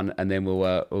one, and then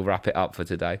we'll wrap it up for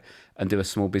today and do a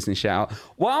small business shout out.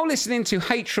 While listening to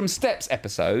H from Steps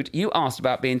episode, you asked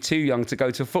about being too young to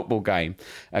go to a football game.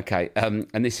 Okay,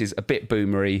 and this is a bit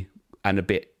boomery and a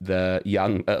bit the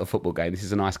young at a football game. This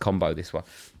is a nice combo, this one.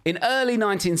 In early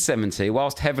 1970,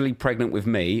 whilst heavily pregnant with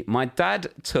me, my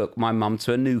dad took my mum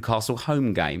to a Newcastle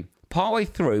home game. Partway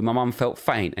through, my mum felt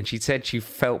faint and she said she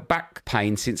felt back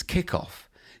pain since kickoff.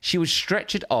 She was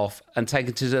stretchered off and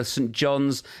taken to the St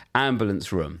John's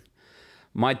ambulance room.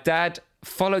 My dad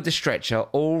followed the stretcher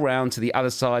all round to the other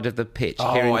side of the pitch. Oh,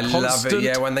 I love it,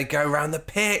 yeah, when they go round the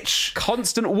pitch.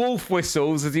 Constant wolf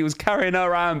whistles as he was carrying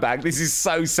her handbag. This is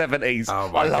so 70s. Oh,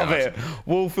 my I love God. it.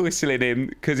 Wolf whistling him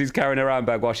because he's carrying her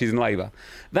handbag while she's in labour.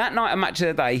 That night at Match of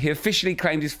the Day, he officially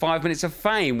claimed his 5 minutes of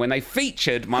fame when they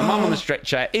featured my mum on the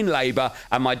stretcher in labour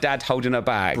and my dad holding her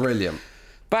bag. Brilliant.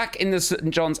 Back in the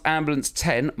St John's ambulance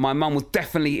tent, my mum was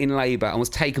definitely in labour and was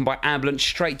taken by ambulance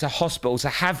straight to hospital to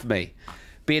have me.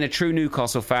 Being a true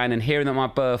Newcastle fan and hearing that my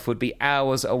birth would be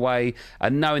hours away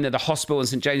and knowing that the hospital in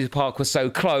St James's Park was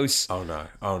so close... Oh,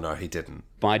 no, he didn't.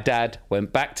 My dad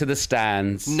went back to the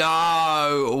stands.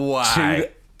 No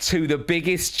way. To the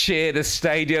biggest cheer the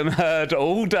stadium heard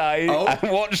all day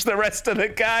and watched the rest of the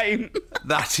game.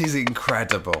 That is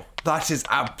incredible. That is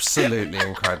absolutely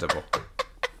incredible.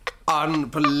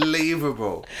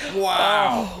 Unbelievable.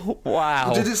 Wow. Oh,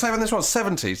 wow. Did it say when this was?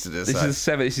 70s, did it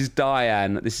say? This is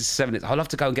Diane. This is 70s. I'll have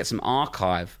to go and get some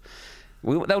archive.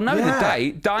 They'll know the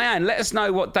date. Diane, let us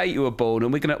know what date you were born,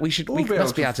 and we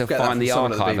must be able to find the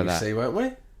archive of that. Won't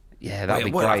we? Yeah, that'd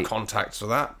be we'll great. Have contacts for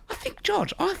that.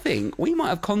 I think we might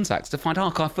have contacts to find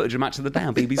archive footage of Match of the Day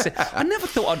on BBC. I never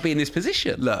thought I'd be in this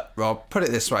position. Look, Rob, put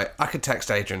it this way. I could text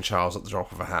Adrian Charles at the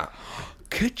drop of a hat.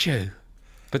 Could you?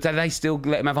 But do they still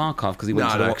let him have archive because he went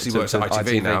because he works at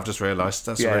ITV now. I've just realised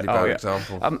that's a really bad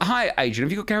example. Hi, Adrian.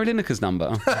 Have you got Gary Lineker's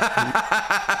number?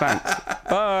 Thanks.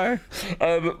 Bye.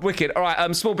 Wicked. All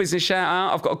right. Small business shout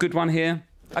out. I've got a good one here.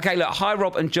 Okay, look, hi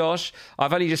Rob and Josh.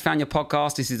 I've only just found your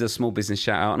podcast. This is a small business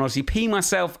shout out. And obviously pee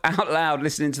myself out loud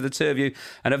listening to the two of you,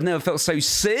 and I've never felt so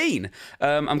seen.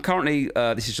 I'm currently,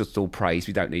 this is just all praise.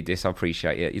 We don't need this. I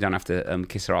appreciate it. You don't have to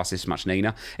kiss her ass this much,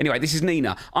 Nina. Anyway, this is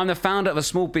Nina. I'm the founder of a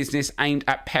small business aimed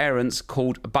at parents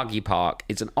called Buggy Park.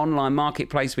 It's an online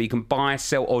marketplace where you can buy,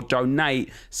 sell or donate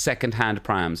second-hand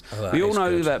prams. We all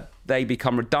know that they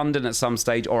become redundant at some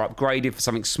stage or upgraded for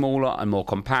something smaller and more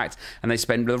compact, and they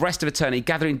spend the rest of eternity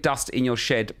gathering dust in your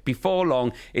shed. Before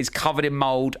long, it's covered in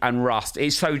mould and rust.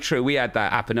 It's so true. We had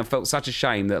that happen. I felt such a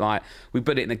shame that we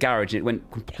put it in the garage and it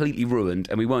went completely ruined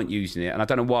and we weren't using it, and I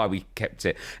don't know why we kept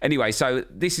it. Anyway, so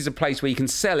this is a place where you can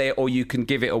sell it or you can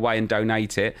give it away and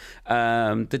donate it.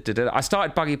 I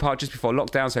started Buggy Park just before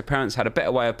lockdown, so parents had a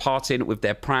better way of partying with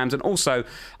their prams, and also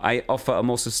I offer a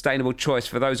more sustainable choice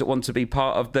for those that want to be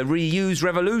part of the reuse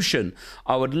revolution.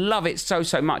 I would love it so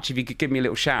much if you could give me a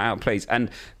little shout out, please. And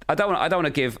I don't want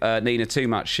to give Nina too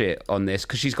much shit on this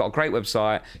because she's got a great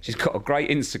website, she's got a great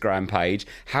Instagram page.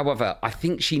 However, I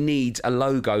think she needs a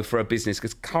logo for her business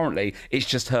because currently it's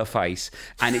just her face,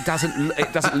 and it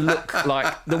doesn't look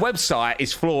like the website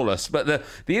is flawless. But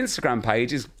the Instagram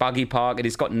page is Buggy Park, and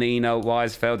it's got Nina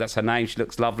Weisfeld. That's her name. She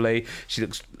looks lovely. She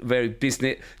looks very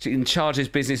business. She's in charge of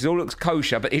this business. It all looks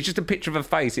kosher, but it's just a picture of her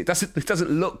face. It doesn't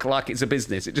look like it's a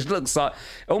business. It just looks like,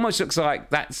 it almost looks like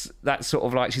that's sort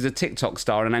of like she's a TikTok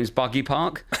star and her name's Buggy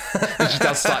Park. And she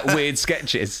does like weird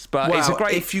sketches. But it's a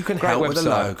great, if you can great help website. with a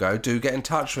logo, do get in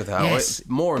touch with her. Yes.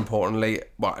 More importantly,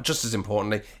 just as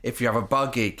importantly, if you have a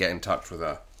buggy, get in touch with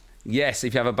her. Yes,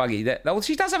 if you have a buggy. Well,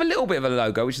 she does have a little bit of a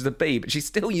logo, which is a bee, but she's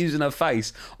still using her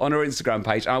face on her Instagram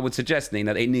page. I would suggest,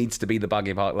 Nina, that it needs to be the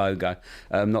Buggy Park logo,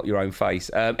 not your own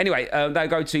face. Anyway, they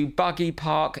go to Buggy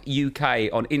Park UK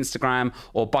on Instagram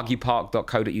or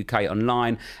buggypark.co.uk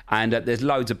online, and there's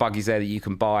loads of buggies there that you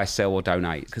can buy, sell or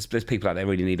donate, because there's people out there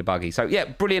who really need a buggy. So, yeah,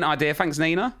 brilliant idea. Thanks,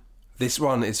 Nina. This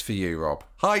one is for you, Rob.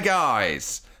 Hi,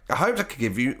 guys. I hoped I could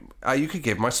give you could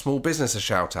give my small business a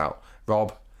shout out.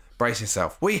 Rob, brace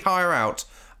yourself. We hire out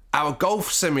our golf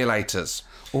simulators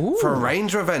for a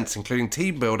range of events, including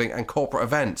team building and corporate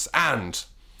events. And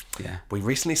we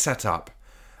recently set up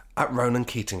at Ronan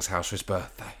Keating's house for his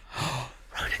birthday.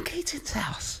 Ronan Keating's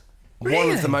house? Really?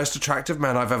 One of the most attractive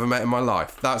men I've ever met in my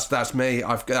life. That's me.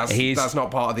 That's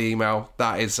not part of the email.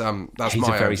 That's he's my He's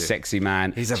a very idea. sexy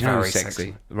man. He's a very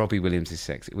sexy. Robbie Williams is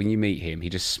sexy. When you meet him, he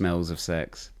just smells of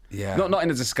sex. Yeah. Not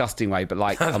in a disgusting way, but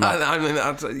like,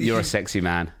 you're a sexy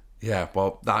man. Yeah,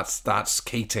 well, that's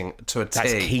Keating to a T.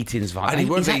 That's Keating's vibe. And he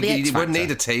wouldn't need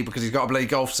a T because he's got a bloody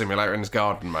golf simulator in his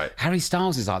garden, mate. Harry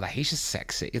Styles is like that. He's just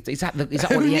sexy. Is that Who what the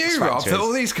X knew, Factor Rob, is? that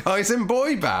all these guys in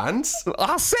boy bands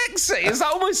are sexy? It's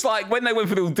almost like when they went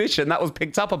for the audition, that was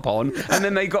picked up upon, and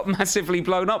then they got massively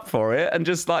blown up for it, and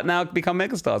just like now become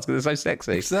megastars because they're so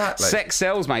sexy. Exactly. Sex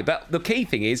sells, mate. But the key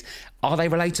thing is, are they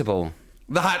relatable?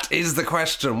 That is the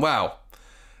question. Well,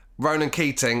 Ronan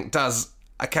Keating does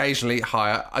occasionally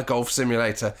hire a golf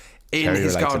simulator in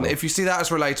his garden. If you see that as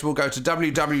relatable, go to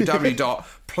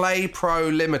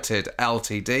www.playprolimited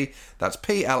Ltd. That's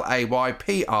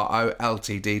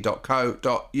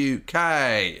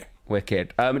PLAYPROLTD.co.uk.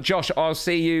 Wicked. Josh, I'll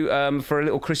see you for a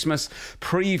little Christmas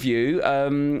preview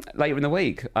later in the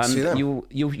week. See you then.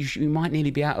 You might nearly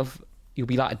be you'll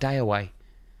be like a day away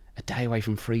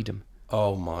from freedom.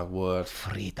 Oh my word.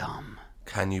 Freedom.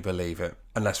 Can you believe it?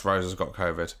 Unless Rose has got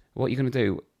COVID. What are you going to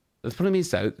do? The problem is,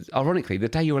 though, ironically, the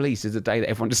day you release is the day that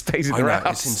everyone just stays in their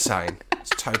house. It's insane.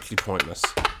 It's totally pointless.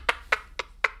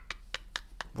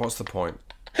 What's the point?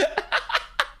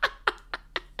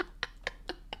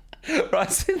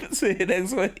 Right, see you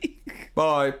next week.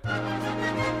 Bye.